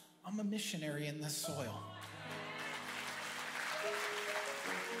myself, I'm a missionary in this soil.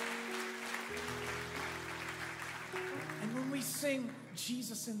 And when we sing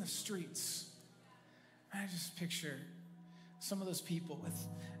Jesus in the streets, I just picture some of those people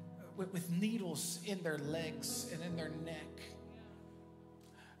with needles in their legs and in their neck.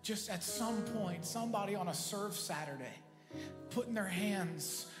 Just at some point, somebody on a Serve Saturday putting their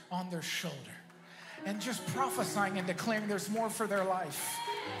hands on their shoulder and just prophesying and declaring there's more for their life.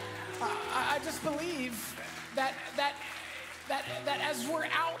 I just believe that as we're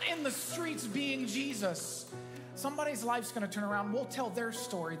out in the streets being Jesus, somebody's life's going to turn around. We'll tell their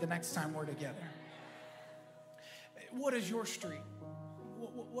story the next time we're together. What is your street?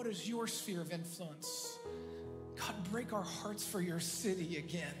 What is your sphere of influence? God, break our hearts for your city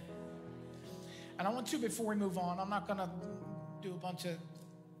again. And I want to, before we move on, I'm not going to do a bunch of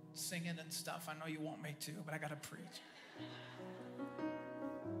singing and stuff. I know you want me to, but I got to preach.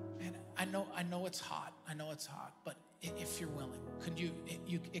 And I know it's hot. I know it's hot, but if you're willing, could you,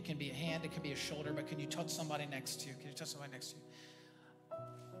 it can be a hand, it can be a shoulder, but can you touch somebody next to you? Can you touch somebody next to you?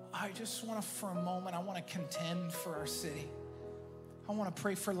 I just want to, for a moment, I want to contend for our city. I want to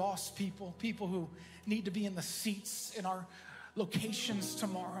pray for lost people, people who need to be in the seats in our locations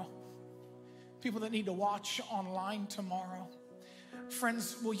tomorrow, people that need to watch online tomorrow.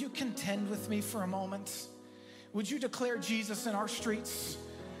 Friends, will you contend with me for a moment? Would you declare Jesus in our streets,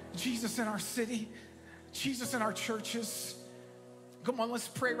 Jesus in our city, Jesus in our churches? Come on, let's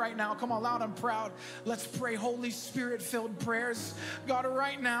pray right now. Come on, loud and proud. Let's pray Holy Spirit-filled prayers. God,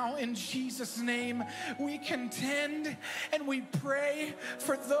 right now, in Jesus' name, we contend and we pray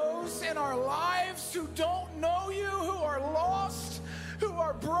for those in our lives who don't know you, who are lost, who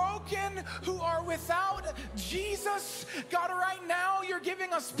are broken, who are without Jesus. God, right now, you're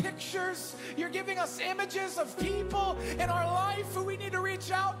giving us pictures. You're giving us images of people in our life who we need to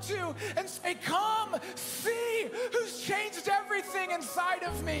reach out to and say, come, see who's changed everything inside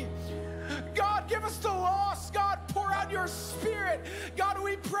of me. God, give us the lost. God, pour out your Spirit. God,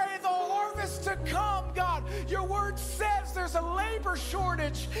 we pray the harvest to come. God, your word says there's a labor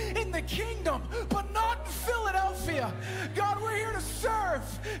shortage in the kingdom, but not in Philadelphia. God, we're here to serve.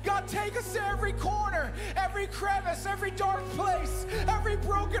 God, take us to every corner, every crevice, every dark place, every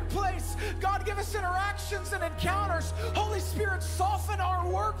broken place. God, give us interactions and encounters. Holy Spirit, soften our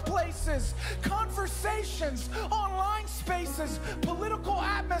workplaces, conversations, online spaces, political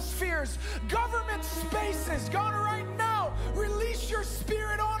atmospheres, government spaces. God, right now, release your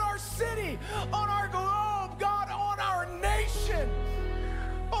Spirit on our city, on our globe, God, on our nation.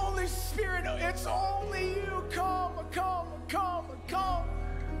 Holy Spirit, it's only you. Come, come, come, come.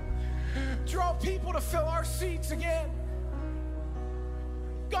 Draw people to fill our seats again.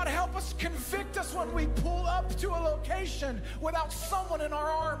 God, help us, convict us when we pull up to a location without someone in our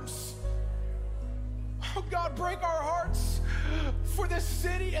arms. Oh God, break our hearts for this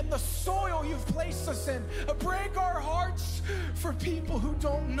city and the soil you've placed us in. Break our hearts for people who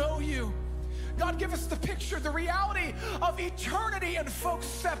don't know you. God, give us the picture, the reality of eternity and folks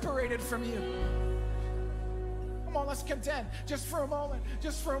separated from you. Come on, let's contend. Just for a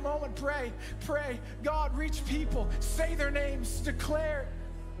moment, pray, pray. God, reach people, say their names, declare.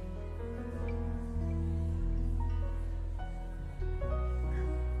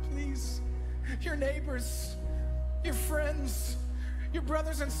 Please, your neighbors, your friends, your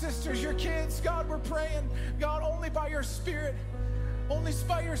brothers and sisters, your kids, God, we're praying. God, only by your Spirit, only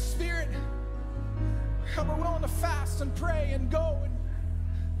by your Spirit. God, we're willing to fast and pray and go and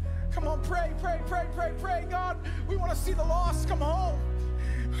come on, pray, pray, pray, pray, pray. God, we want to see the lost come home.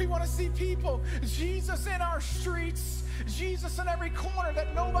 We want to see people, Jesus in our streets, Jesus in every corner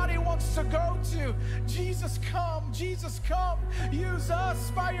that nobody wants to go to. Jesus, come. Jesus, come. Use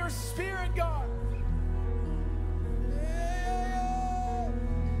us by your Spirit, God.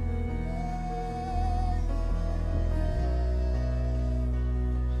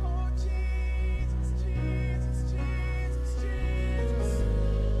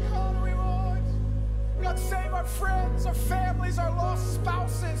 Save our friends, our families, our lost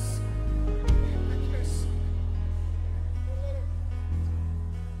spouses.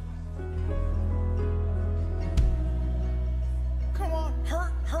 Come on,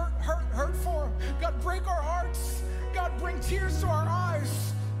 hurt for them. God, break our hearts. God, bring tears to our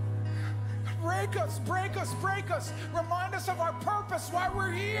eyes. Break us, break us, break us. Remind us of our purpose, why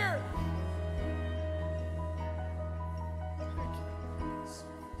we're here.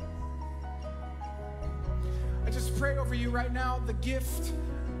 Just pray over you right now, the gift,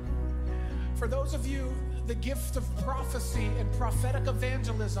 for those of you, the gift of prophecy and prophetic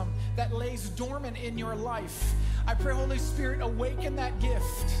evangelism that lays dormant in your life. I pray, Holy Spirit, awaken that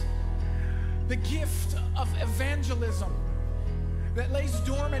gift, the gift of evangelism that lays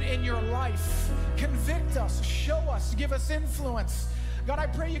dormant in your life. Convict us, show us, give us influence. God, I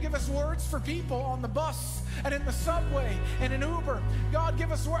pray you give us words for people on the bus and in the subway and in Uber. God,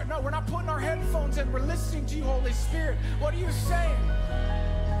 give us words. No, we're not putting our headphones in. We're listening to you, Holy Spirit. What are you saying?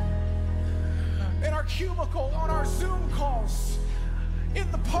 In our cubicle, on our Zoom calls, in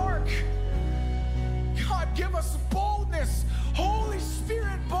the park. God, give us boldness. Holy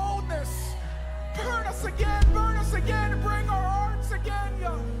Spirit, boldness. Burn us again, and bring our hearts again,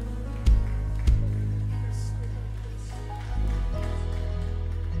 God.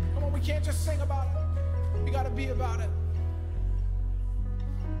 We can't just sing about it. We got to be about it.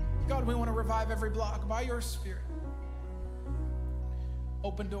 God, we want to revive every block by your Spirit.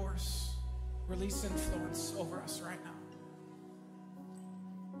 Open doors. Release influence over us right now.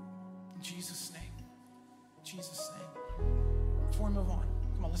 In Jesus' name. In Jesus' name. Before we move on,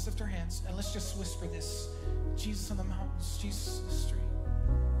 come on, let's lift our hands and let's just whisper this. Jesus in the mountains, Jesus in the street.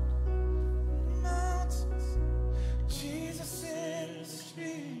 Mountains, Jesus in the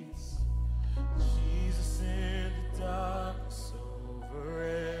streets, Jesus in the darkness over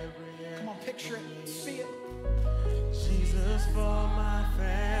every enemy. Come on, picture it, see it. Jesus for my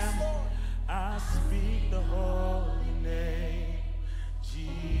family, I speak the holy name,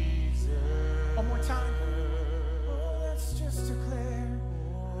 Jesus. One more time. Let's just declare.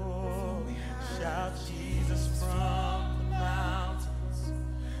 Shout Jesus from the mountains,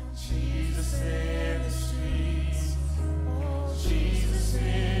 Jesus in the streets, Jesus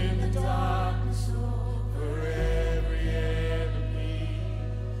in the darkness over every enemy.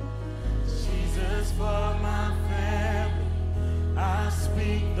 Jesus for my family, I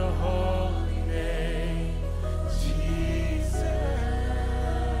speak the holy name, Jesus.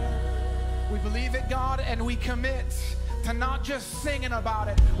 We believe it, God, and we commit to not just singing about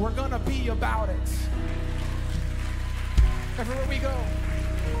it. We're gonna be about it. Everywhere we go,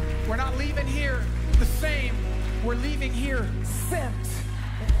 we're not leaving here the same. We're leaving here sent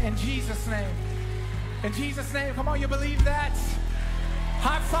in Jesus' name. In Jesus' name, come on, you believe that?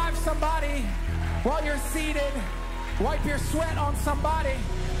 High five somebody while you're seated. Wipe your sweat on somebody.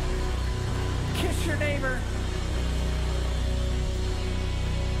 Kiss your neighbor.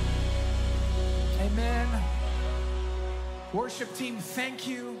 Amen. Worship team, thank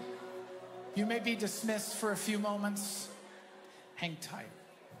you. You may be dismissed for a few moments. Hang tight.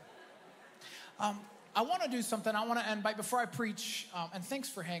 I want to do something. I want to end before I preach, and thanks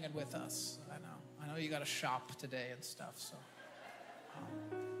for hanging with us. I know you got to shop today and stuff. So,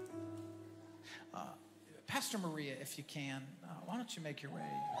 Pastor Maria, if you can, why don't you make your way?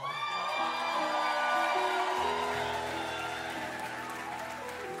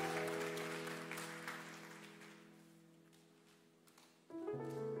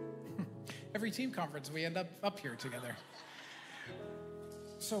 Every team conference, we end up here together.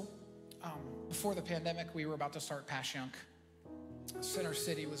 So, before the pandemic, we were about to start Passyunk. Center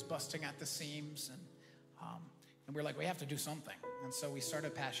City was busting at the seams, and we were like, we have to do something. And so we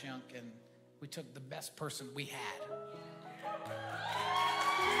started Passyunk, and we took the best person we had.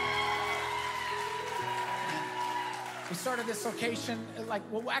 And we started this location,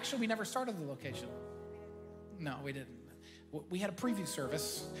 actually, we never started the location. No, we didn't. We had a preview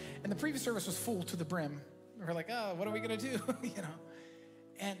service, and the preview service was full to the brim. We were like, oh, what are we gonna do?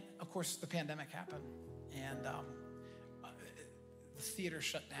 And of course, the pandemic happened, and the theater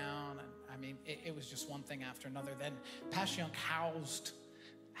shut down. And it was just one thing after another. Then Passyunk housed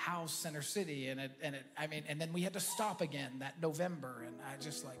Center City, and then we had to stop again that November. And I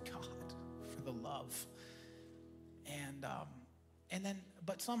just like, God, for the love.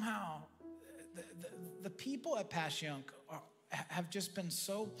 But somehow, the people at Passyunk have just been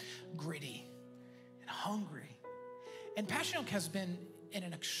so gritty and hungry. And Passyunk has been in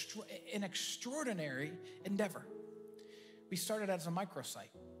an extraordinary endeavor. We started as a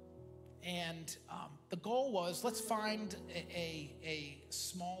microsite. And the goal was, let's find a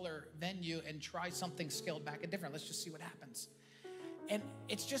smaller venue and try something scaled back and different. Let's just see what happens. And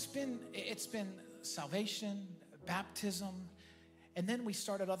it's been salvation, baptism, and then we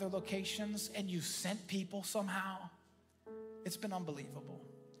started other locations, and you sent people somehow. It's been unbelievable.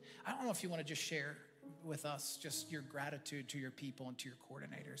 I don't know if you want to just share with us just your gratitude to your people and to your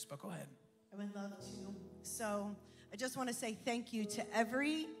coordinators, but go ahead. I would love to. So I just want to say thank you to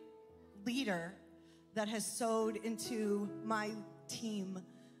every leader that has sowed into my team.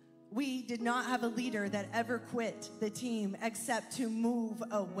 We did not have a leader that ever quit the team except to move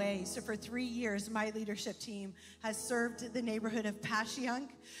away. So for 3 years, my leadership team has served the neighborhood of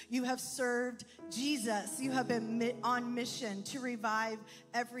Passyunk. You have served Jesus. You have been on mission to revive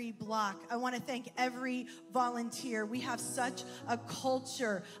every block. I want to thank every volunteer. We have such a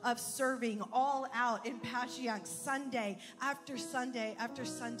culture of serving all out in Passyunk, Sunday after Sunday after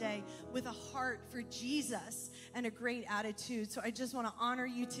Sunday, with a heart for Jesus and a great attitude. So I just want to honor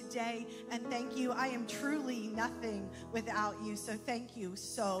you today and thank you. I am truly nothing without you. So thank you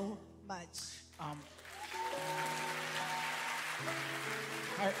so much. I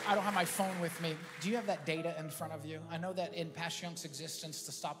don't have my phone with me. Do you have that data in front of you? I know that in Passyunk's existence,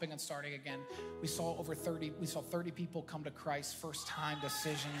 to stopping and starting again, we saw 30 people come to Christ, first time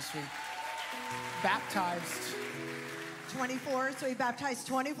decisions. We baptized 24, so we baptized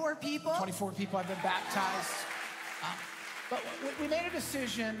 24 people. 24 people have been baptized. But we made a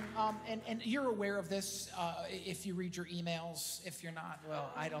decision, and you're aware of this if you read your emails. If you're not, well,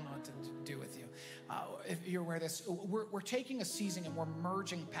 I don't know what to do with you. If you're aware of this, we're taking a season and we're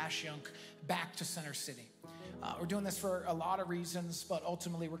merging Passyunk back to Center City. We're doing this for a lot of reasons, but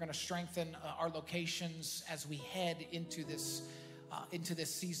ultimately we're going to strengthen our locations as we head into this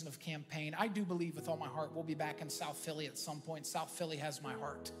season of campaign. I do believe with all my heart we'll be back in South Philly at some point. South Philly has my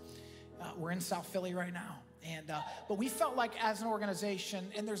heart. We're in South Philly right now. But we felt like as an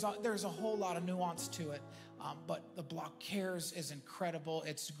organization, and there's a whole lot of nuance to it, but the Block Cares is incredible.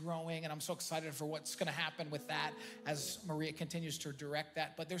 It's growing, and I'm so excited for what's going to happen with that as Maria continues to direct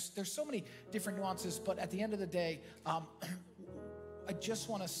that. But there's so many different nuances. But at the end of the day, I just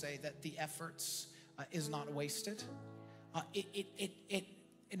want to say that the efforts is not wasted. It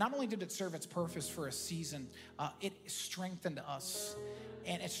not only did it serve its purpose for a season, it strengthened us.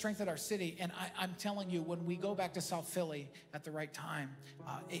 And it strengthened our city. And I'm telling you, when we go back to South Philly at the right time,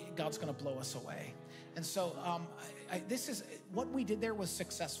 God's going to blow us away. And so this is what we did there was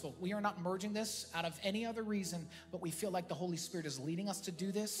successful. We are not merging this out of any other reason, but we feel like the Holy Spirit is leading us to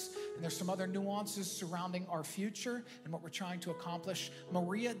do this. And there's some other nuances surrounding our future and what we're trying to accomplish.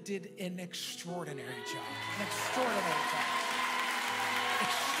 Maria did an extraordinary job. An extraordinary job.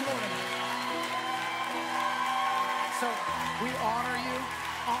 Extraordinary. So we honor you.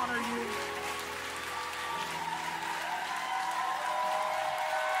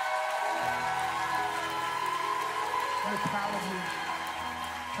 We're proud of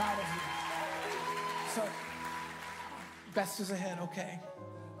you. So, best is ahead, okay?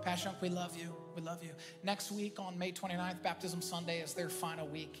 Passyunk, we love you. Next week on May 29th, Baptism Sunday is their final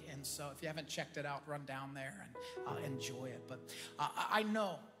week. And so if you haven't checked it out, run down there and enjoy it. But I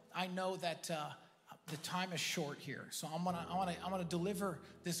know that the time is short here, so I'm gonna deliver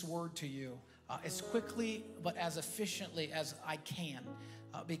this word to you as quickly but as efficiently as I can,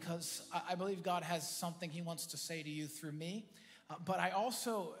 because I believe God has something He wants to say to you through me. But I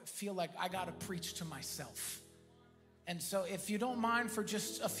also feel like I gotta preach to myself, and so if you don't mind for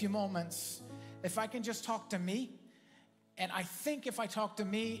just a few moments, if I can just talk to me, and I think if I talk to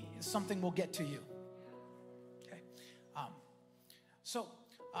me, something will get to you. Okay,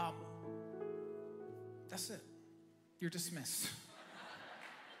 that's it. You're dismissed.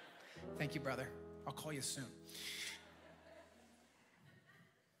 Thank you, brother. I'll call you soon. I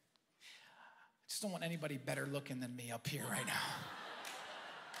just don't want anybody better looking than me up here right now.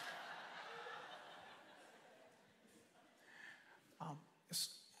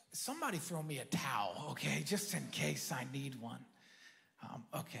 Somebody throw me a towel, okay? Just in case I need one.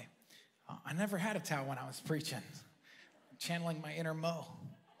 Okay. I never had a towel when I was preaching. Channeling my inner Mo.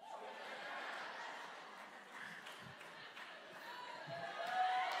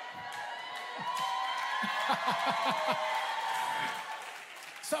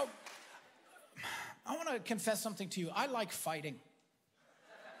 So, I want to confess something to you. I like fighting.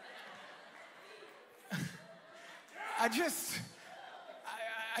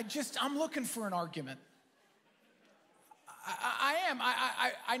 I'm looking for an argument. I am.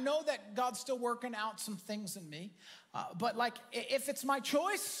 I know that God's still working out some things in me. But like, if it's my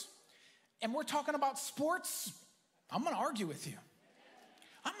choice and we're talking about sports, I'm going to argue with you.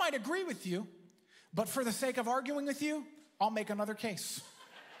 I might agree with you, but for the sake of arguing with you, I'll make another case.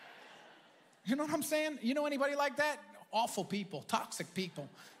 You know what I'm saying? You know anybody like that? Awful people, toxic people.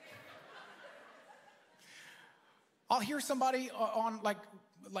 I'll hear somebody on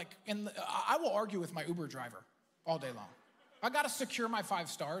I will argue with my Uber driver all day long. I got to secure my 5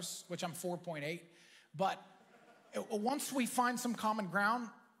 stars, which I'm 4.8. But once we find some common ground,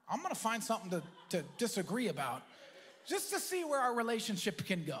 I'm going to find something to disagree about, just to see where our relationship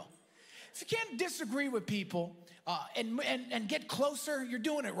can go. If you can't disagree with people and get closer, you're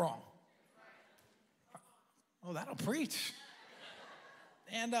doing it wrong. Oh, that'll preach.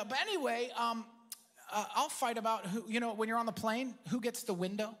 And but anyway, I'll fight about who, when you're on the plane, who gets the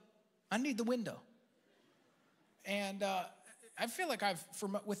window. I need the window. And I feel like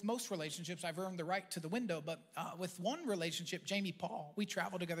with most relationships, I've earned the right to the window. But with one relationship, Jamie Paul, we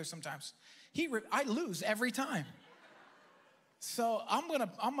travel together sometimes. I lose every time. So I'm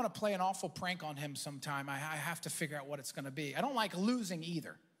gonna play an awful prank on him sometime. I have to figure out what it's gonna be. I don't like losing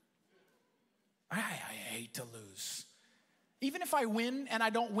either. I hate to lose. Even if I win and I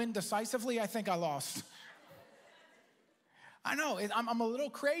don't win decisively, I think I lost. I know, I'm a little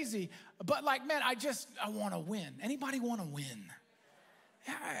crazy, but like, man, I want to win. Anybody want to win?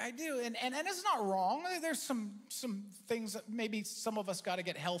 Yeah, I do, and it's not wrong. There's some things that maybe some of us got to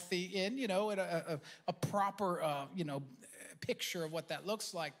get healthy in, a proper, picture of what that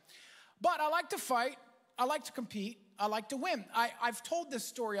looks like. But I like to fight, like to compete. I like to win. I've told this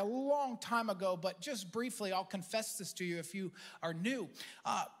story a long time ago, but just briefly, I'll confess this to you if you are new.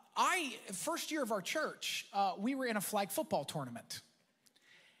 First year of our church, we were in a flag football tournament.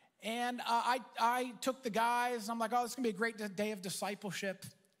 And I took the guys, and I'm like, oh, this is going to be a great day of discipleship.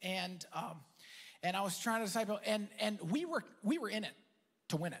 And I was trying to disciple, and we were in it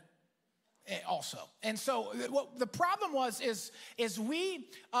to win it. Also. And so what the problem was is we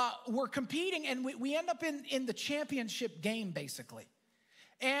were competing, and we end up in the championship game, basically.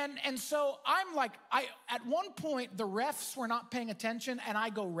 And so I'm like, at one point, the refs were not paying attention, and I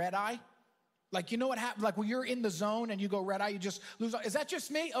go red eye. Like, you know what happens? Like, when you're in the zone and you go red eye, you just lose. Is that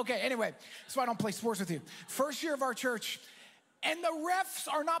just me? Okay, anyway, that's why I don't play sports with you. First year of our church, and the refs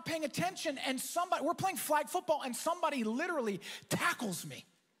are not paying attention, and we're playing flag football, and somebody literally tackles me.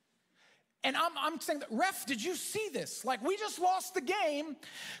 And I'm saying, ref, did you see this? Like, we just lost the game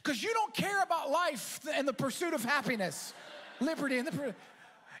because you don't care about life and the pursuit of happiness, liberty, and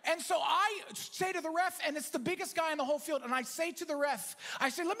And so I say to the ref, and it's the biggest guy in the whole field, and I say to the ref, I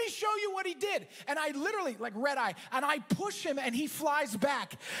say, let me show you what he did. And I literally, like red eye, and I push him, and he flies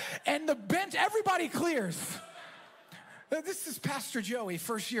back. And the bench, everybody clears. This is Pastor Joey,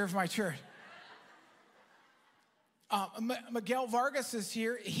 first year of my church. Miguel Vargas is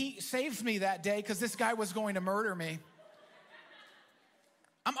here. He saved me that day because this guy was going to murder me.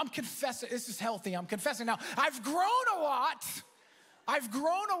 I'm confessing. This is healthy. I'm confessing. Now, I've grown a lot. I've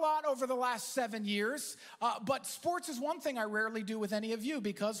grown a lot over the last 7 years, but sports is one thing I rarely do with any of you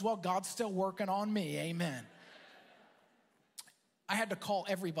because, well, God's still working on me. Amen. I had to call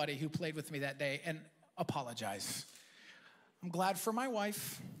everybody who played with me that day and apologize. I'm glad for my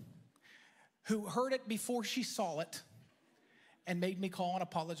wife, who heard it before she saw it and made me call and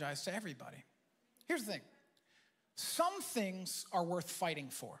apologize to everybody. Here's the thing. Some things are worth fighting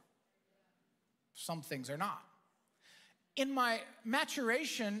for. Some things are not. In my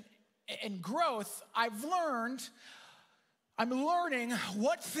maturation and growth, I'm learning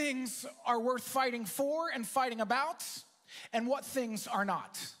what things are worth fighting for and fighting about and what things are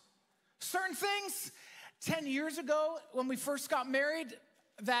not. Certain things, 10 years ago when we first got married,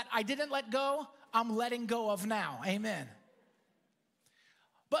 that I didn't let go, I'm letting go of now. Amen.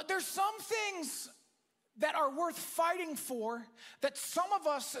 But there's some things that are worth fighting for that some of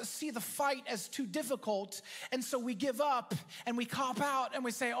us see the fight as too difficult, and so we give up and we cop out and we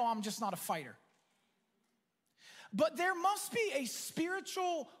say, oh, I'm just not a fighter. But there must be a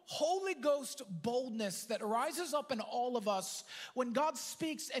spiritual Holy Ghost boldness that rises up in all of us when God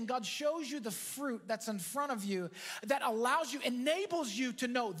speaks and God shows you the fruit that's in front of you that allows you, enables you to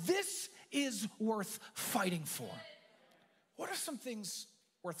know this is worth fighting for. What are some things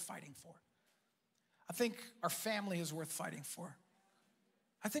worth fighting for? I think our family is worth fighting for.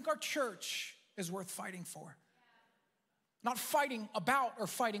 I think our church is worth fighting for. Not fighting about or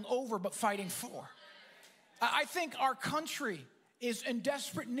fighting over, but fighting for. I think our country is in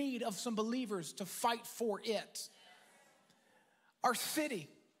desperate need of some believers to fight for it. Our city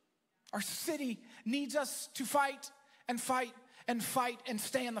needs us to fight and fight and fight and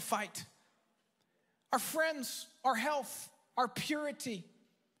stay in the fight. Our friends, our health, our purity.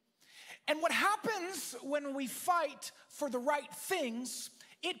 And what happens when we fight for the right things,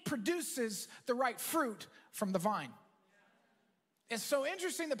 it produces the right fruit from the vine. It's so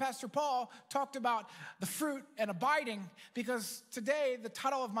interesting that Pastor Paul talked about the fruit and abiding, because today the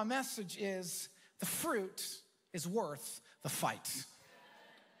title of my message is The Fruit is Worth the Fight.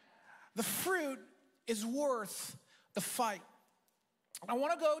 The fruit is worth the fight. I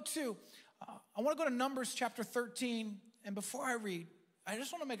want to go to Numbers chapter 13, and before I read, I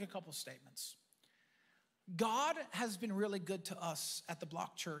just want to make a couple statements. God has been really good to us at the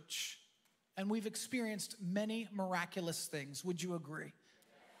Block Church, and we've experienced many miraculous things. Would you agree?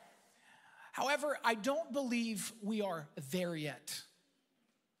 However, I don't believe we are there yet.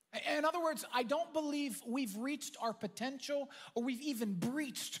 In other words, I don't believe we've reached our potential or we've even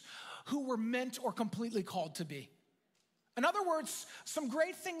breached who we're meant or completely called to be. In other words, some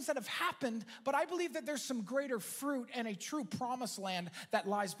great things that have happened, but I believe that there's some greater fruit and a true promised land that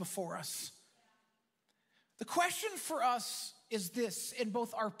lies before us. The question for us is this, in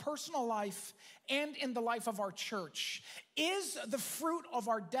both our personal life and in the life of our church: is the fruit of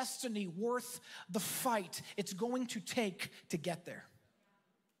our destiny worth the fight it's going to take to get there?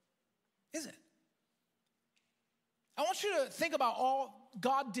 Is it? I want you to think about all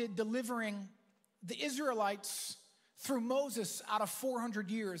God did delivering the Israelites through Moses out of 400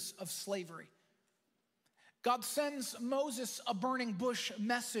 years of slavery. God sends Moses a burning bush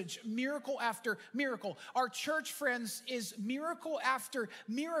message, miracle after miracle. Our church, friends, is miracle after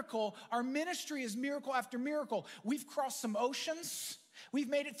miracle. Our ministry is miracle after miracle. We've crossed some oceans. We've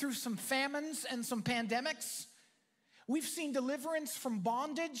made it through some famines and some pandemics. We've seen deliverance from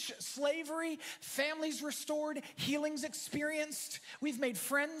bondage, slavery, families restored, healings experienced. We've made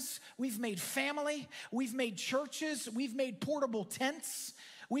friends. We've made family. We've made churches. We've made portable tents.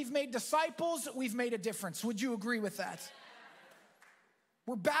 We've made disciples. We've made a difference. Would you agree with that?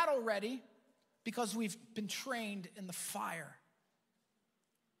 We're battle ready because we've been trained in the fire.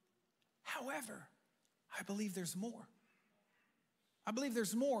 However, I believe there's more. I believe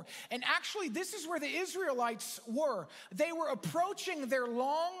there's more. And actually, this is where the Israelites were. They were approaching their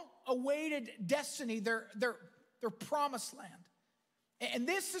long-awaited destiny, their promised land. And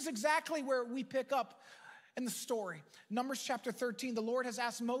this is exactly where we pick up in the story. Numbers chapter 13, the Lord has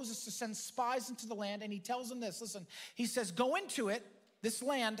asked Moses to send spies into the land, and he tells them this. Listen, he says, go into it, this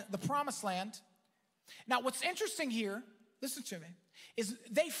land, the promised land. Now, what's interesting here, listen to me, is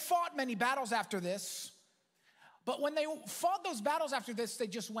they fought many battles after this. But when they fought those battles after this, they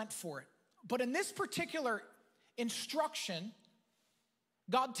just went for it. But in this particular instruction,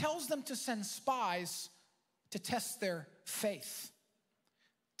 God tells them to send spies to test their faith,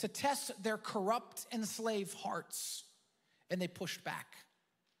 to test their corrupt, enslaved hearts. And they pushed back.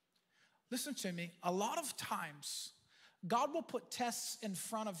 Listen to me, a lot of times, God will put tests in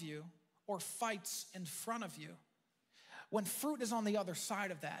front of you or fights in front of you when fruit is on the other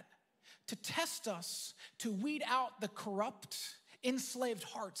side of that, to test us, to weed out the corrupt, enslaved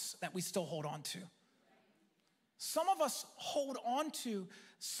hearts that we still hold on to. Some of us hold on to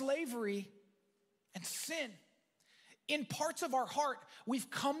slavery and sin. In parts of our heart, we've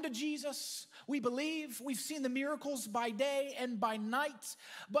come to Jesus, we believe, we've seen the miracles by day and by night,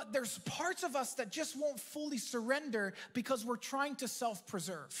 but there's parts of us that just won't fully surrender because we're trying to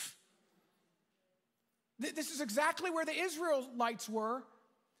self-preserve. This is exactly where the Israelites were.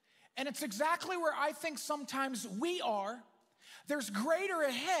 And it's exactly where I think sometimes we are. There's greater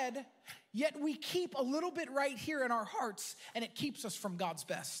ahead, yet we keep a little bit right here in our hearts, and it keeps us from God's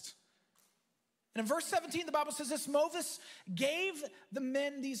best. And in verse 17, the Bible says this, Moses gave the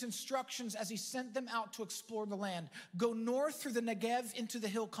men these instructions as he sent them out to explore the land. Go north through the Negev into the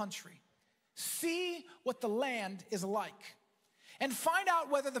hill country. See what the land is like. And find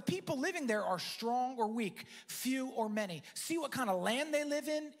out whether the people living there are strong or weak, few or many. See what kind of land they live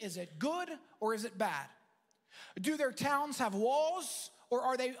in. Is it good or is it bad? Do their towns have walls or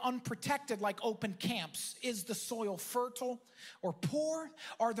are they unprotected like open camps? Is the soil fertile or poor?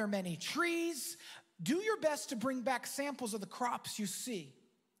 Are there many trees? Do your best to bring back samples of the crops you see.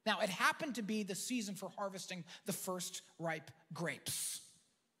 Now, it happened to be the season for harvesting the first ripe grapes.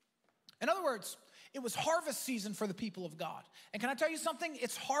 In other words, it was harvest season for the people of God. And can I tell you something?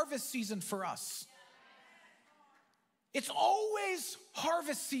 It's harvest season for us. It's always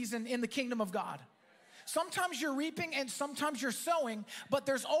harvest season in the kingdom of God. Sometimes you're reaping and sometimes you're sowing, but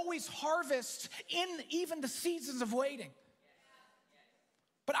there's always harvest in even the seasons of waiting.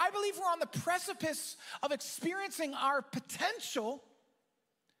 But I believe we're on the precipice of experiencing our potential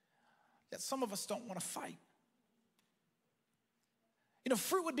that some of us don't want to fight. You know,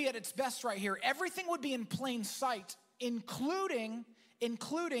 fruit would be at its best right here. Everything would be in plain sight, including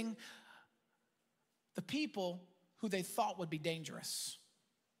the people who they thought would be dangerous.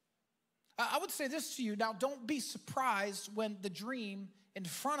 I would say this to you. Now, don't be surprised when the dream in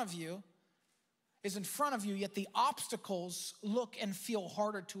front of you is in front of you, yet the obstacles look and feel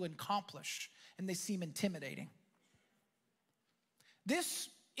harder to accomplish, and they seem intimidating. This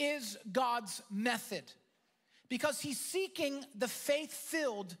is God's method, because he's seeking the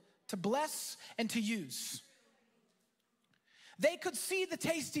faith-filled to bless and to use. They could see the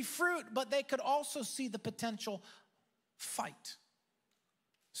tasty fruit, but they could also see the potential fight.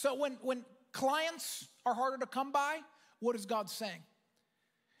 So when clients are harder to come by, what is God saying?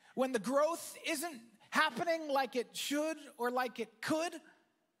 When the growth isn't happening like it should or like it could,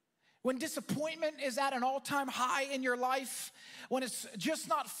 when disappointment is at an all-time high in your life, when it's just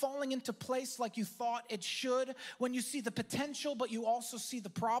not falling into place like you thought it should, when you see the potential but you also see the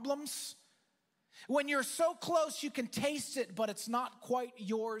problems, when you're so close you can taste it but it's not quite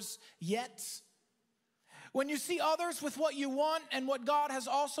yours yet, when you see others with what you want and what God has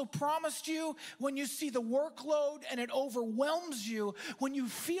also promised you, when you see the workload and it overwhelms you, when you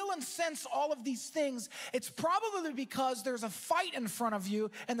feel and sense all of these things, it's probably because there's a fight in front of you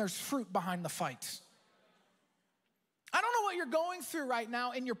and there's fruit behind the fight. I don't know what you're going through right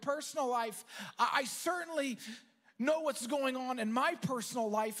now in your personal life. I certainly know what's going on in my personal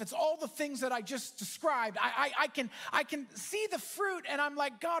life. It's all the things that I just described. I can see the fruit, and I'm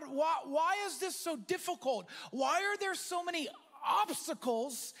like, God, why is this so difficult? Why are there so many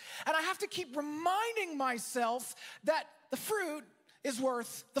obstacles? And I have to keep reminding myself that the fruit is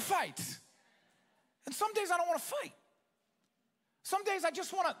worth the fight. And some days I don't want to fight. Some days I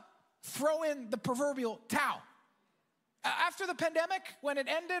just want to throw in the proverbial towel. After the pandemic, when it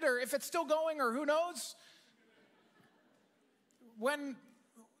ended, or if it's still going, or who knows, when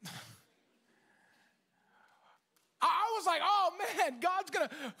I was like, oh man, God's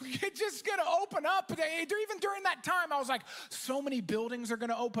just gonna open up. Even during that time, I was like, so many buildings are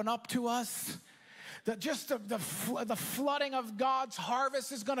gonna open up to us. The flooding of God's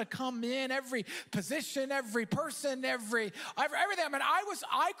harvest is gonna come in. Every position, every person, everything. I mean,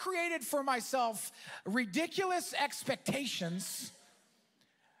 I created for myself ridiculous expectations,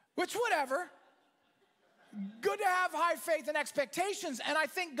 which whatever. Good to have high faith and expectations, and I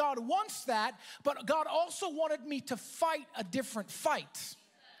think God wants that, but God also wanted me to fight a different fight.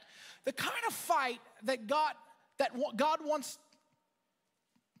 The kind of fight that God wants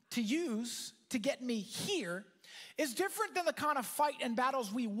to use to get me here is different than the kind of fight and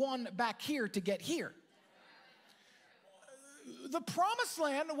battles we won back here to get here. The promised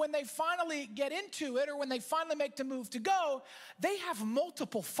land, when they finally get into it, or when they finally make the move to go, they have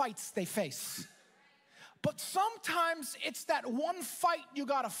multiple fights they face. But sometimes it's that one fight you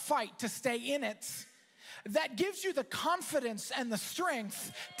gotta fight to stay in it that gives you the confidence and the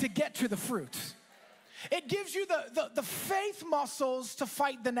strength to get to the fruit. It gives you the faith muscles to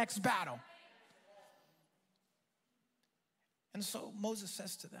fight the next battle. And so Moses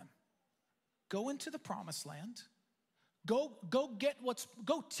says to them, go into the promised land. Go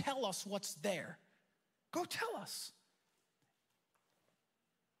tell us what's there. Go tell us.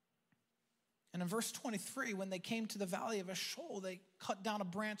 And in verse 23, when they came to the valley of Eshcol, they cut down a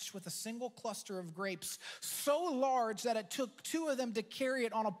branch with a single cluster of grapes, so large that it took 2 of them to carry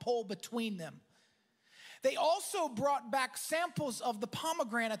it on a pole between them. They also brought back samples of the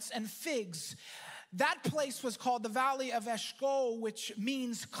pomegranates and figs. That place was called the valley of Eshcol, which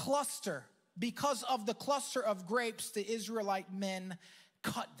means cluster, because of the cluster of grapes the Israelite men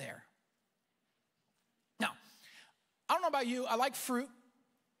cut there. Now, I don't know about you, I like fruit.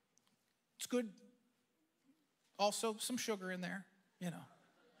 It's good. Also, some sugar in there, you know.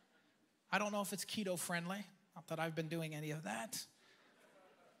 I don't know if it's keto friendly. Not that I've been doing any of that.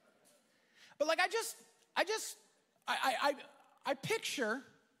 But like I picture,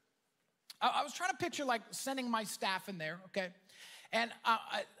 I was trying to picture like sending my staff in there, okay? And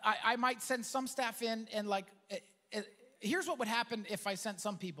I might send some staff in, and like, here's what would happen if I sent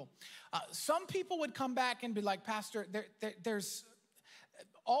some people. Some people would come back and be like, Pastor, there's,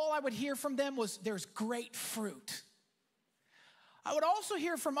 all I would hear from them was there's great fruit. I would also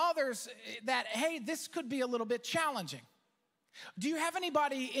hear from others that, hey, this could be a little bit challenging. Do you have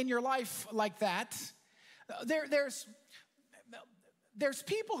anybody in your life like that? There's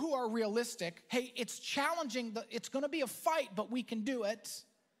people who are realistic. Hey, it's challenging. It's going to be a fight, but we can do it.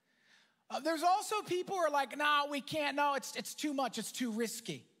 There's also people who are like, no, we can't. No, it's too much. It's too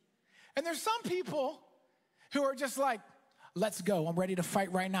risky. And there's some people who are just like, let's go. I'm ready to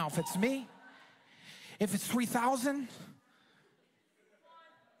fight right now. If it's me, if it's 3,000.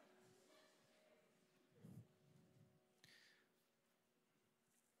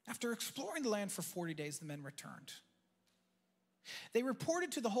 After exploring the land for 40 days, the men returned. They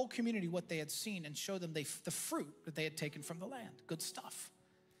reported to the whole community what they had seen and showed them the fruit that they had taken from the land. Good stuff.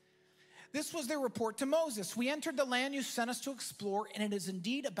 This was their report to Moses. We entered the land you sent us to explore, and it is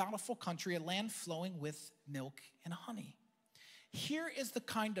indeed a bountiful country, a land flowing with milk and honey. Here is the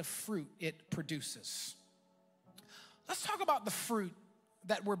kind of fruit it produces. Let's talk about the fruit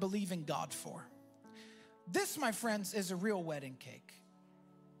that we're believing God for. This, my friends, is a real wedding cake.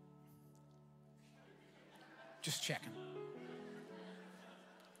 Just checking.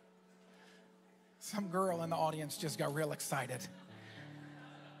 Some girl in the audience just got real excited.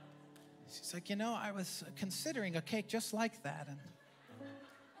 She's like, you know, I was considering a cake just like that. And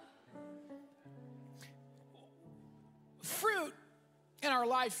fruit in our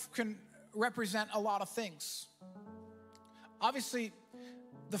life can represent a lot of things. Obviously,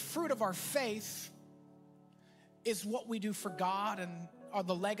 the fruit of our faith is what we do for God and are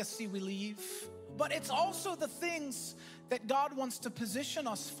the legacy we leave. But it's also the things that God wants to position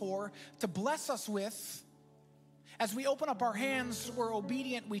us for, to bless us with. As we open up our hands, we're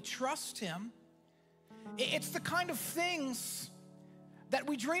obedient, we trust Him. It's the kind of things that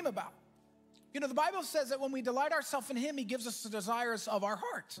we dream about. You know, the Bible says that when we delight ourselves in him, he gives us the desires of our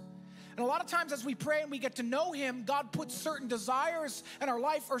heart. And a lot of times as we pray and we get to know him, God puts certain desires in our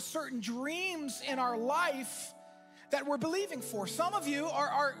life or certain dreams in our life that we're believing for. Some of you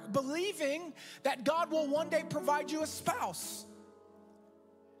are believing that God will one day provide you a spouse.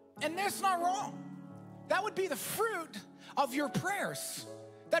 And that's not wrong. That would be the fruit of your prayers.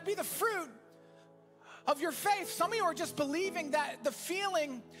 That'd be the fruit of your faith. Some of you are just believing that the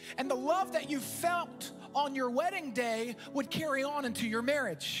feeling and the love that you felt on your wedding day would carry on into your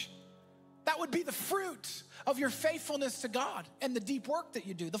marriage. That would be the fruit of your faithfulness to God and the deep work that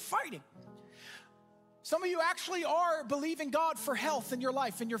you do, the fighting. Some of you actually are believing God for health in your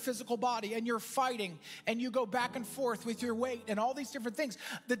life, in your physical body, and you're fighting, and you go back and forth with your weight and all these different things.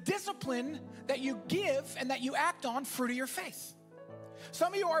 The discipline that you give and that you act on, fruit of your faith.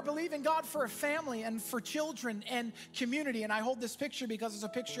 Some of you are believing God for a family and for children and community. And I hold this picture because it's a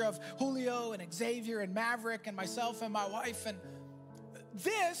picture of Julio and Xavier and Maverick and myself and my wife. And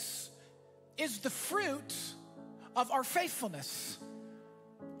this is the fruit of our faithfulness.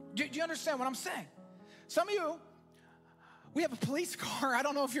 Do you understand what I'm saying? Some of you, we have a police car. I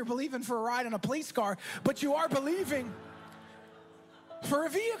don't know if you're believing for a ride in a police car, but you are believing for a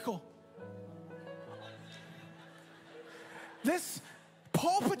vehicle. This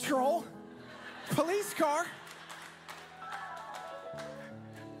Paw Patrol police car.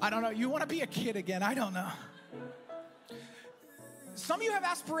 I don't know. You want to be a kid again? I don't know. Some of you have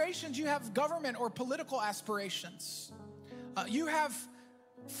aspirations. You have government or political aspirations. You have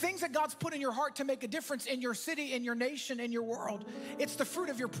things that God's put in your heart to make a difference in your city, in your nation, in your world. It's the fruit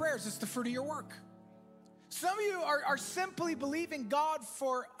of your prayers. It's the fruit of your work. Some of you are simply believing God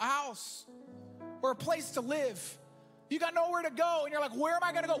for a house or a place to live. You got nowhere to go, and you're like, where am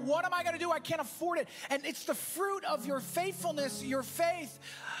I going to go? What am I going to do? I can't afford it. And it's the fruit of your faithfulness, your faith,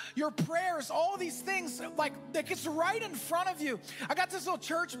 your prayers, all these things, like, that gets right in front of you. I got this little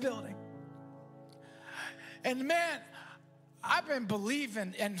church building. And man, I've been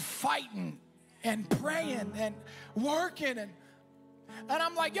believing and fighting and praying and working. And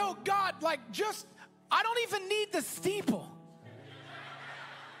I'm like, yo, God, like, just, I don't even need the steeple.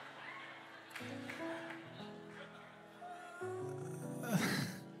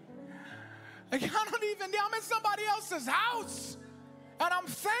 Like, I'm in somebody else's house, and I'm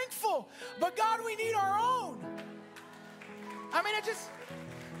thankful. But God, we need our own. I mean, it just,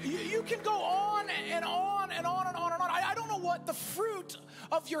 you can go on and on and on and on and on. I don't know what the fruit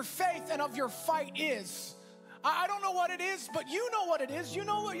of your faith and of your fight is. I don't know what it is, but you know what it is. You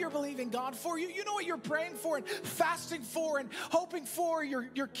know what you're believing God for. You know what you're praying for and fasting for and hoping for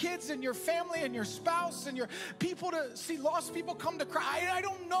your kids and your family and your spouse and your people to see lost people come to Christ. I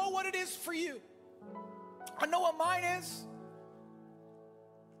don't know what it is for you. I know what mine is.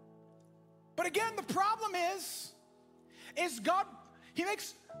 But again, the problem is God, he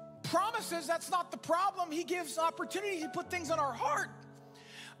makes promises. That's not the problem. He gives opportunity. He put things in our heart.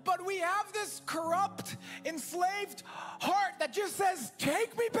 But we have this corrupt, enslaved heart that just says,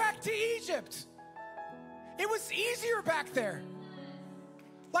 take me back to Egypt. It was easier back there.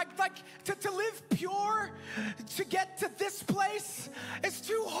 Like to live pure, to get to this place, it's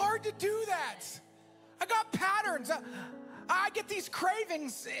too hard to do that. I got patterns. I get these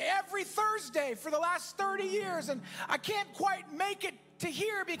cravings every Thursday for the last 30 years, and I can't quite make it to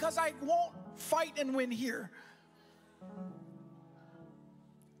here because I won't fight and win here.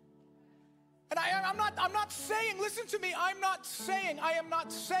 And I'm not saying, listen to me, I am not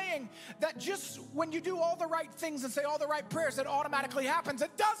saying that just when you do all the right things and say all the right prayers, it automatically happens.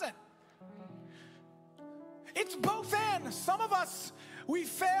 It doesn't. It's both and. Some of us, we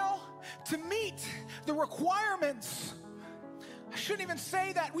fail to meet the requirements. I shouldn't even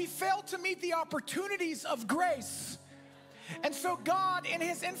say that. We fail to meet the opportunities of grace. And so God, in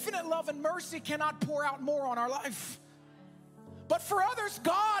his infinite love and mercy, cannot pour out more on our life. But for others,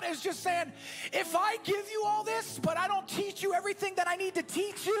 God is just saying, if I give you all this, but I don't teach you everything that I need to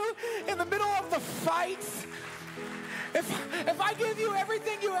teach you in the middle of the fight, if I give you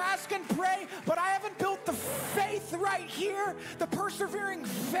everything you ask and pray, but I haven't built the faith right here, the persevering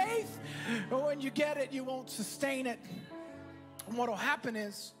faith, when you get it, you won't sustain it. And what will happen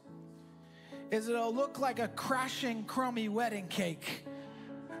is it'll look like a crashing, crummy wedding cake.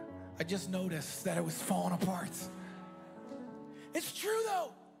 I just noticed that it was falling apart. It's true,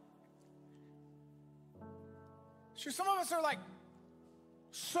 though. Sure, some of us are like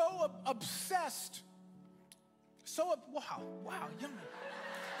so obsessed. Wow, you know,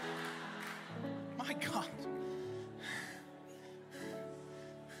 my God.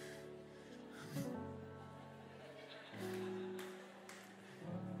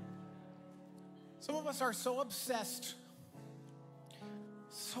 us are so obsessed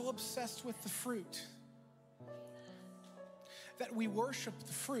with the fruit that we worship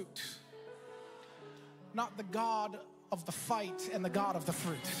the fruit, not the God of the fight and the God of the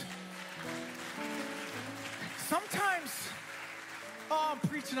fruit. Sometimes, I'm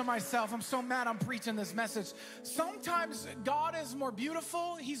preaching to myself. I'm so mad I'm preaching this message. Sometimes God is more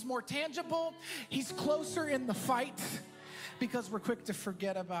beautiful. He's more tangible. He's closer in the fight because we're quick to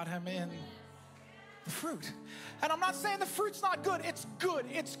forget about him in the fruit. And I'm not saying the fruit's not good. It's good.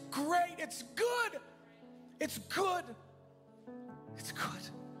 It's great. It's good. It's good. It's good.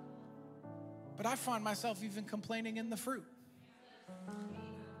 But I find myself even complaining in the fruit.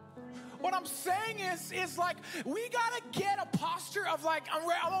 What I'm saying is like, we gotta get a posture of like,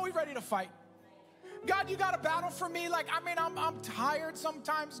 I'm always ready to fight. God, you got a battle for me. Like, I mean, I'm tired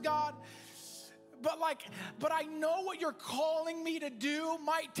sometimes, God. But I know what you're calling me to do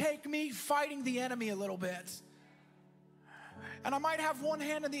might take me fighting the enemy a little bit. And I might have one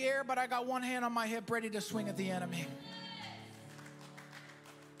hand in the air, but I got one hand on my hip ready to swing at the enemy.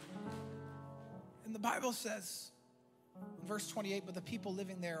 And the Bible says, in verse 28, but the people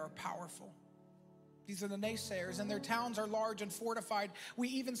living there are powerful. These are the naysayers, and their towns are large and fortified. We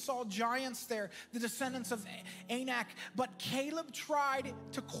even saw giants there, the descendants of Anak. But Caleb tried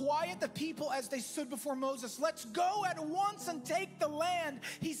to quiet the people as they stood before Moses. Let's go at once and take the land.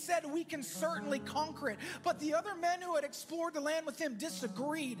 He said, we can certainly conquer it. But the other men who had explored the land with him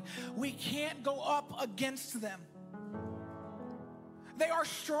disagreed. We can't go up against them. They are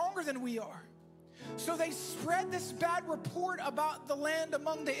stronger than we are. So they spread this bad report about the land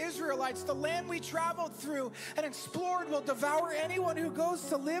among the Israelites. The land we traveled through and explored will devour anyone who goes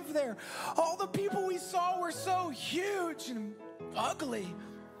to live there. All the people we saw were so huge and ugly.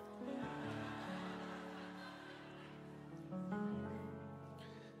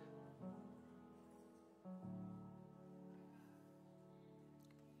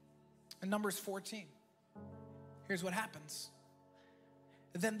 In Numbers 14, here's what happens.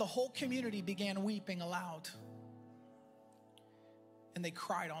 Then the whole community began weeping aloud, and they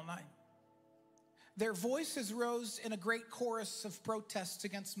cried all night. Their voices rose in a great chorus of protests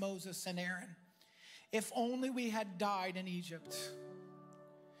against Moses and Aaron. If only we had died in Egypt.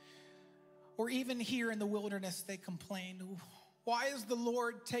 Or even here in the wilderness, they complained. Why is the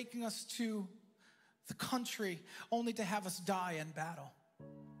Lord taking us to the country only to have us die in battle?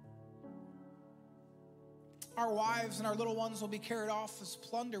 Our wives and our little ones will be carried off as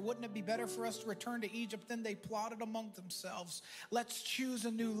plunder. Wouldn't it be better for us to return to Egypt? Then they plotted among themselves. Let's choose a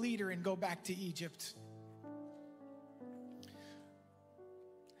new leader and go back to Egypt.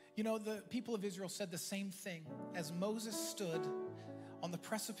 You know, the people of Israel said the same thing as Moses stood on the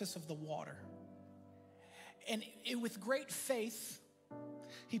precipice of the water. And with great faith,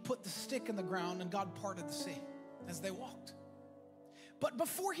 he put the stick in the ground and God parted the sea as they walked. But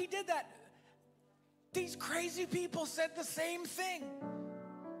before he did that, these crazy people said the same thing.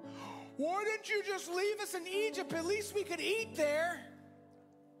 Why didn't you just leave us in Egypt? At least we could eat there.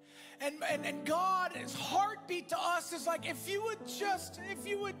 And God's heartbeat to us is like, if you would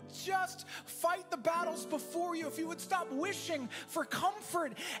just fight the battles before you, if you would stop wishing for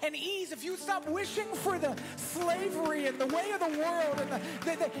comfort and ease, if you would stop wishing for the slavery and the way of the world,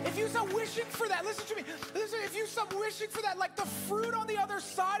 and if you stop wishing for that, listen to me, if you stop wishing for that, like the fruit on the other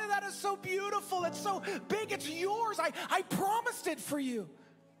side of that is so beautiful, it's so big, it's yours. I promised it for you.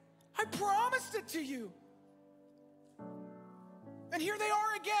 I promised it to you. And here they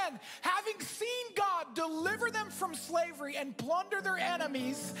are again, having seen God deliver them from slavery and plunder their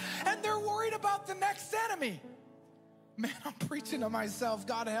enemies, and they're worried about the next enemy. Man, I'm preaching to myself.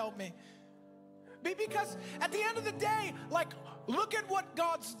 God help me. Because at the end of the day, like, look at what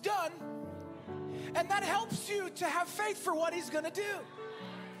God's done, and that helps you to have faith for what he's going to do.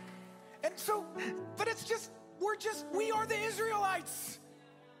 And so, but it's just, we are the Israelites.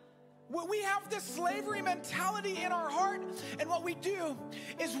 We have this slavery mentality in our heart, and what we do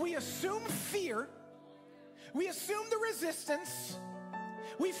is we assume fear, we assume the resistance,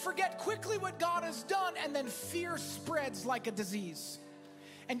 we forget quickly what God has done, and then fear spreads like a disease.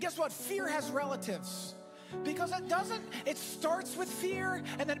 And guess what? Fear has relatives, because it starts with fear,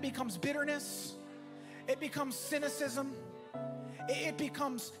 and then it becomes bitterness, it becomes cynicism, it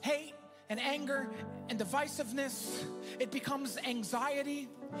becomes hate and anger and divisiveness, it becomes anxiety.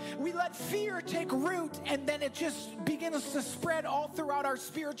 We let fear take root, and then it just begins to spread all throughout our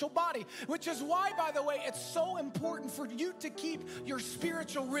spiritual body, which is why, by the way, it's so important for you to keep your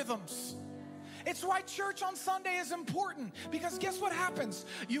spiritual rhythms. It's why church on Sunday is important, because guess what happens?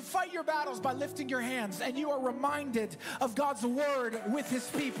 You fight your battles by lifting your hands, and you are reminded of God's word with his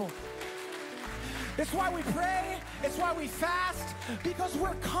people. It's why we pray. It's why we fast, because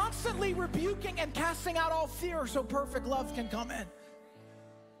we're constantly rebuking and casting out all fear so perfect love can come in.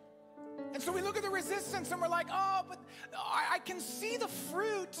 And so we look at the resistance and we're like, oh, but I can see the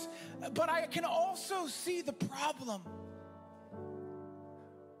fruit, but I can also see the problem.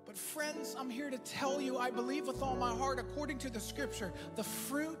 But friends, I'm here to tell you, I believe with all my heart, according to the scripture, the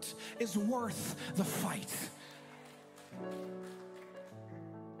fruit is worth the fight.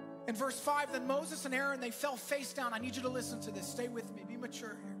 In verse 5, then Moses and Aaron, they fell face down. I need you to listen to this. Stay with me. Be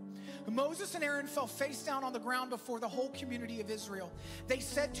mature here. Moses and Aaron fell face down on the ground before the whole community of Israel. They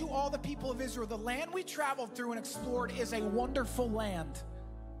said to all the people of Israel, the land we traveled through and explored is a wonderful land.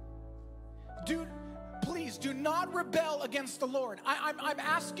 Please do not rebel against the Lord. I'm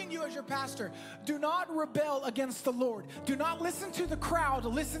asking you as your pastor, do not rebel against the Lord. Do not listen to the crowd,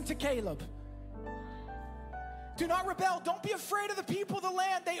 listen to Caleb. Do not rebel. Don't be afraid of the people of the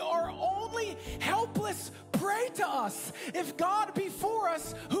land. They are only helpless prey to us. If God be for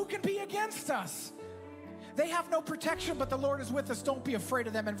us, who can be against us? They have no protection, but the Lord is with us. Don't be afraid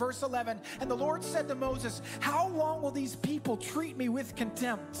of them. In verse 11, and the Lord said to Moses, how long will these people treat me with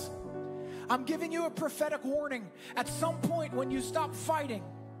contempt? I'm giving you a prophetic warning. At some point when you stop fighting,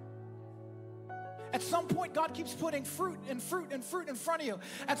 at some point, God keeps putting fruit and fruit and fruit in front of you.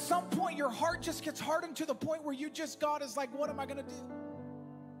 At some point, your heart just gets hardened to the point where God is like, what am I going to do?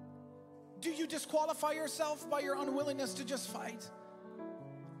 Do you disqualify yourself by your unwillingness to just fight?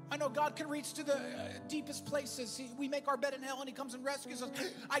 I know God can reach to the deepest places. We make our bed in hell and he comes and rescues us.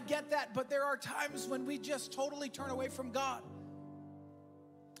 I get that, but there are times when we just totally turn away from God.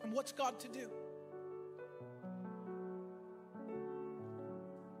 And what's God to do?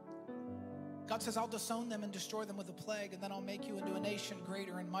 God says, I'll disown them and destroy them with a plague, and then I'll make you into a nation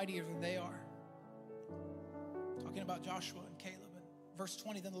greater and mightier than they are. Talking about Joshua and Caleb. And verse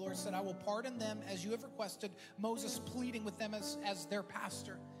 20, then the Lord said, I will pardon them as you have requested, Moses pleading with them as their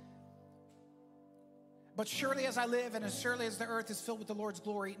pastor. But surely as I live and as surely as the earth is filled with the Lord's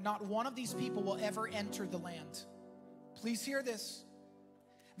glory, not one of these people will ever enter the land. Please hear this.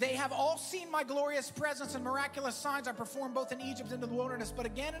 They have all seen my glorious presence and miraculous signs I performed both in Egypt and in the wilderness. But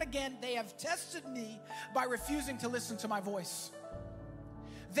again and again, they have tested me by refusing to listen to my voice.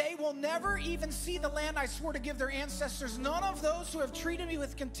 They will never even see the land I swore to give their ancestors. None of those who have treated me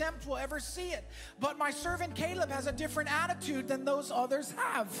with contempt will ever see it. But my servant Caleb has a different attitude than those others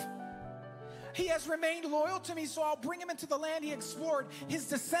have. He has remained loyal to me, so I'll bring him into the land he explored. His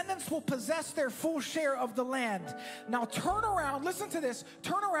descendants will possess their full share of the land. Now turn around, listen to this,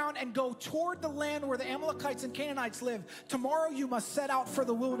 turn around and go toward the land where the Amalekites and Canaanites live. Tomorrow you must set out for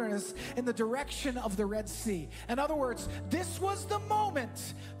the wilderness in the direction of the Red Sea. In other words, this was the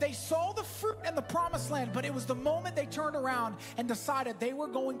moment they saw the fruit and the promised land, but it was the moment they turned around and decided they were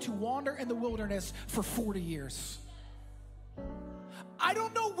going to wander in the wilderness for 40 years. I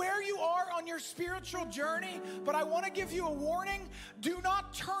don't know where you are on your spiritual journey, but I want to give you a warning. Do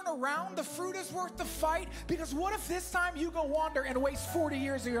not turn around. The fruit is worth the fight, because what if this time you go wander and waste 40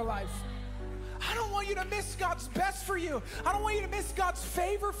 years of your life? I don't want you to miss God's best for you. I don't want you to miss God's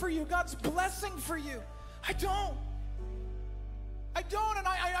favor for you, God's blessing for you. I don't, and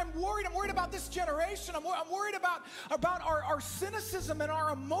I'm worried. I'm worried about this generation. I'm worried about our cynicism and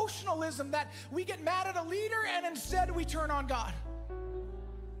our emotionalism, that we get mad at a leader and instead we turn on God.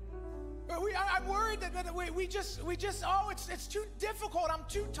 I'm worried that we just it's too difficult. I'm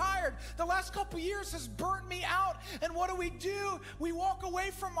too tired. The last couple years has burnt me out. And what do? We walk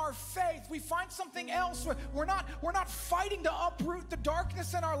away from our faith. We find something else. We're not fighting to uproot the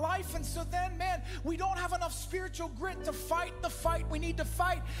darkness in our life. And so then, man, we don't have enough spiritual grit to fight the fight we need to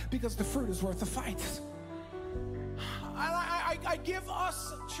fight, because the fruit is worth the fight. I give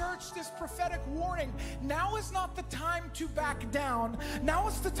us, church, this prophetic warning. Now is not the time to back down. Now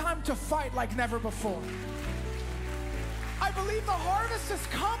is the time to fight like never before. I believe the harvest is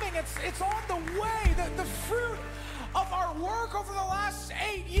coming. It's on the way. The fruit of our work over the last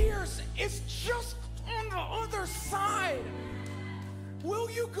 8 years is just on the other side.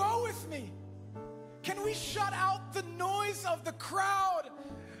 Will you go with me? Can we shut out the noise of the crowd?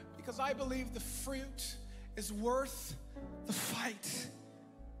 Because I believe the fruit is worth the fight.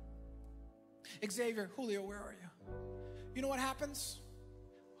 Xavier, Julio, where are you? You know what happens?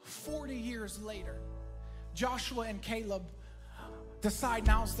 40 years later, Joshua and Caleb decide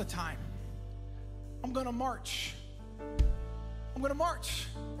now's the time. I'm gonna march. I'm gonna march.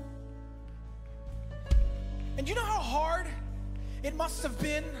 And you know how hard it must have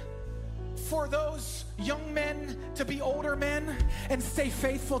been for those young men to be older men and stay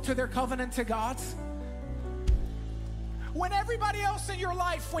faithful to their covenant to God? When everybody else in your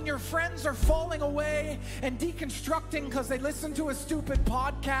life, when your friends are falling away and deconstructing because they listen to a stupid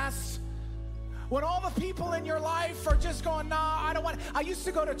podcast, when all the people in your life are just going, nah, I don't want, I used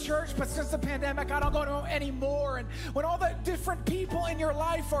to go to church, but since the pandemic, I don't go to anymore. And when all the different people in your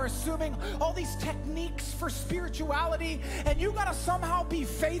life are assuming all these techniques for spirituality, and you gotta somehow be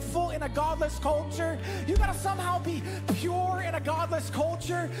faithful in a godless culture, you gotta somehow be pure in a godless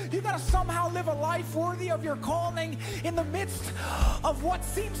culture, you gotta somehow live a life worthy of your calling in the midst of what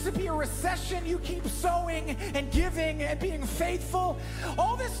seems to be a recession, you keep sowing and giving and being faithful.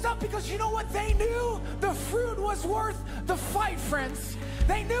 All this stuff because you know what they knew? The fruit was worth the fight, friends.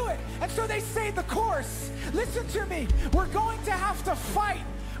 They knew it. And so they stayed the course. Listen to me. We're going to have to fight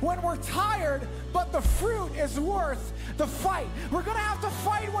when we're tired, but the fruit is worth the fight. We're going to have to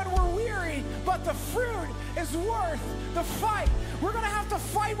fight when we're weary, but the fruit is worth the fight. We're going to have to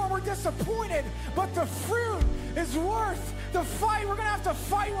fight when we're disappointed, but the fruit is worth the fight. We're going to have to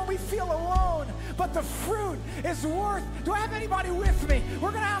fight when we feel alone, but the fruit is worth. Do I have anybody with me?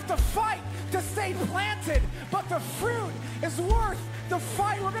 We're going to have to fight to stay planted, but the fruit is worth the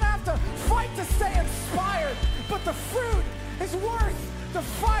fight. We're going to have to fight to stay inspired, but the fruit is worth the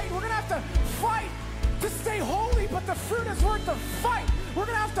fight. We're going to have to fight to stay holy, but the fruit is worth the fight. We're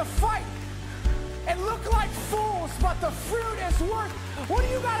going to have to fight and look like fools, but the fruit is worth. What do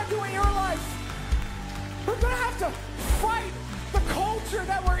you got to do in your life? We're going to have to fight the culture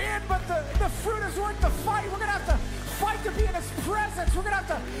that we're in, but the fruit is worth the fight. We're going to have to fight to be in his presence. We're going to have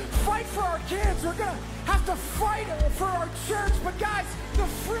to fight for our kids. We're going to have to fight for our church. But guys, the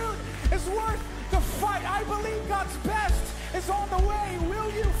fruit is worth the fight. I believe God's best is on the way. Will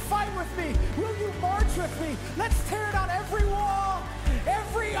you fight with me? Will you march with me? Let's tear down every wall,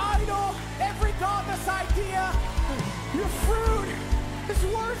 every idol, every godless idea. Your fruit is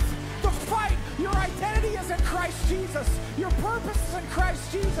worth the fight. Your identity is in Christ Jesus. Your purpose is in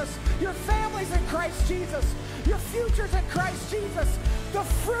Christ Jesus. Your family's in Christ Jesus. Your future's in Christ Jesus. The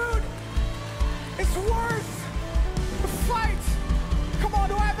fruit is worth the fight. Come on,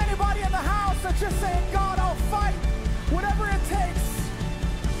 do I have anybody in the house that's just saying, God, I'll fight whatever it takes.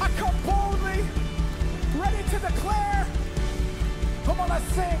 I come boldly, ready to declare. Come on, let's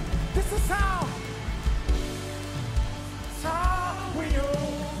sing. This is how. It's how we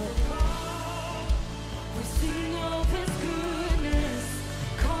overcome. We sing of his goodness.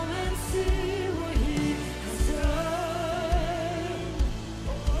 Come and see what he has done.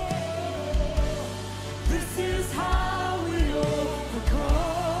 This is how we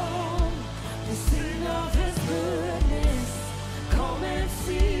overcome. We sing of his goodness. Come and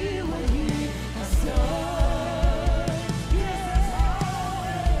see what he has done. Yeah.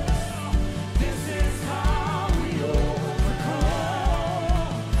 This is how we overcome.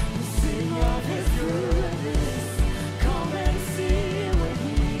 We sing of his goodness. Come and see what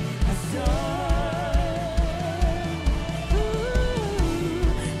he has done. Ooh,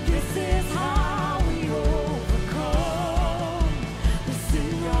 this is how we overcome. We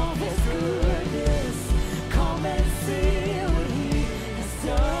sing of his goodness. Come and see what he has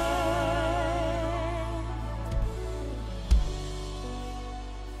done.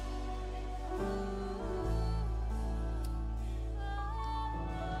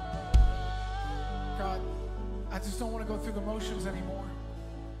 God, I just don't want to go through the motions anymore.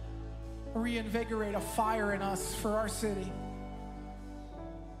 Reinvigorate a fire in us for our city.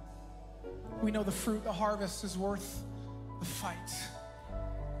 We know the fruit, the harvest is worth the fight.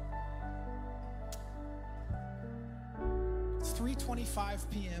 It's 3:25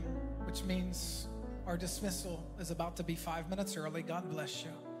 p.m., which means our dismissal is about to be 5 minutes early. God bless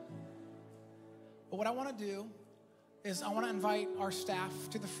you. But what I want to do is I want to invite our staff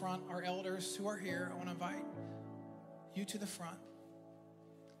to the front, our elders who are here. I want to invite you to the front.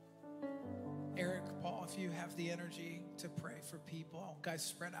 Eric, Paul, if you have the energy to pray for people, guys,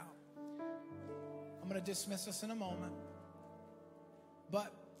 spread out. I'm going to dismiss us in a moment.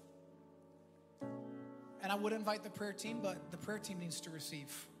 And I would invite the prayer team, but the prayer team needs to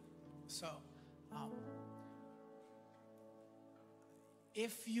receive. So,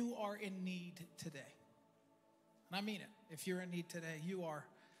 if you are in need today, and I mean it, if you're in need today, you are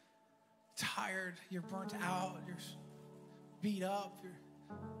tired, you're burnt out, you're beat up, you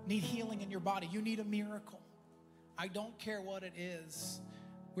need healing in your body, you need a miracle. I don't care what it is.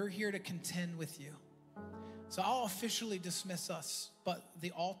 We're here to contend with you. So I'll officially dismiss us, but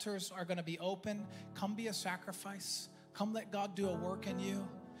the altars are going to be open. Come be a sacrifice. Come let God do a work in you.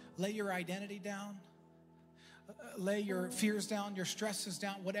 Lay your identity down. lay your fears down, your stresses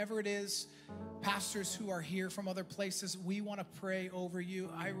down, whatever it is. Pastors who are here from other places, we want to pray over you.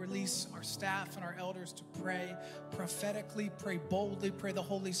 I release our staff and our elders to pray prophetically, pray boldly, pray the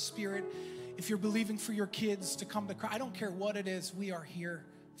Holy Spirit. If you're believing for your kids to come to Christ, I don't care what it is, we are here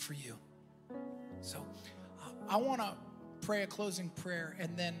for you. So I want to pray a closing prayer,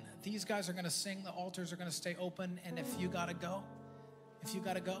 and then these guys are going to sing. The altars are going to stay open, and if you got to go,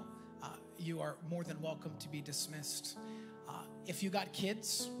 you are more than welcome to be dismissed. If you got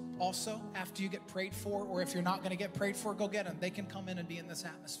kids also, after you get prayed for, or if you're not going to get prayed for, go get them. They can come in and be in this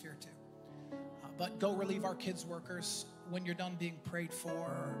atmosphere too. But go relieve our kids workers when you're done being prayed for,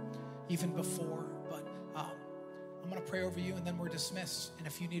 or even before. But I'm going to pray over you, and then we're dismissed. And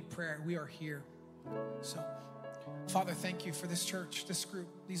if you need prayer, we are here. So, Father, thank you for this church, this group,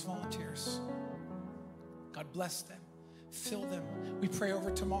 these volunteers. God bless them. Fill them. We pray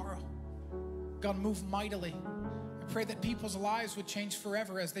over tomorrow. God, move mightily. I pray that people's lives would change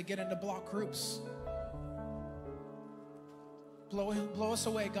forever as they get into block groups. Blow us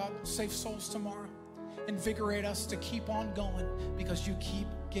away, God. Save souls tomorrow. Invigorate us to keep on going because you keep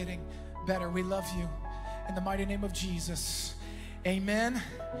getting better. We love you. In the mighty name of Jesus. Amen.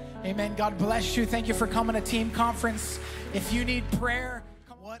 Amen. God bless you. Thank you for coming to Team Conference. If you need prayer,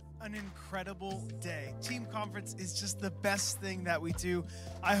 what an incredible day. Team Conference is just the best thing that we do.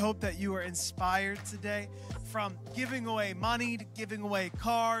 I hope that you are inspired today, from giving away money to giving away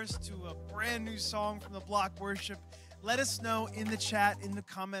cars to a brand new song from the Block Worship. Let us know in the chat, in the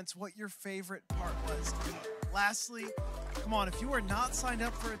comments, what your favorite part was. And lastly, come on, if you are not signed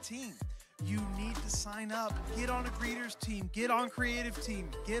up for a team, you need to sign up. Get on a greeters team. Get on creative team.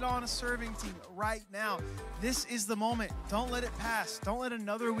 Get on a serving team right now. This is the moment. Don't let it pass. Don't let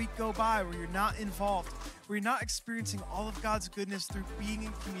another week go by where you're not involved, where you're not experiencing all of God's goodness through being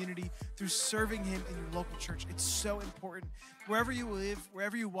in community, through serving Him in your local church. It's so important. Wherever you live,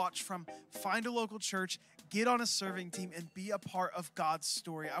 wherever you watch from, find a local church, get on a serving team, and be a part of God's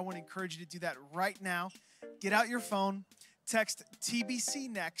story. I want to encourage you to do that right now. Get out your phone. Text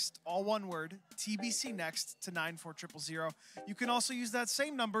TBCNEXT, all one word, TBCNEXT to 94000. You can also use that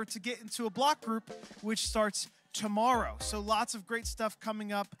same number to get into a block group, which starts tomorrow. So lots of great stuff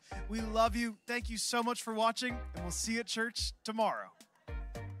coming up. We love you. Thank you so much for watching, and we'll see you at church tomorrow.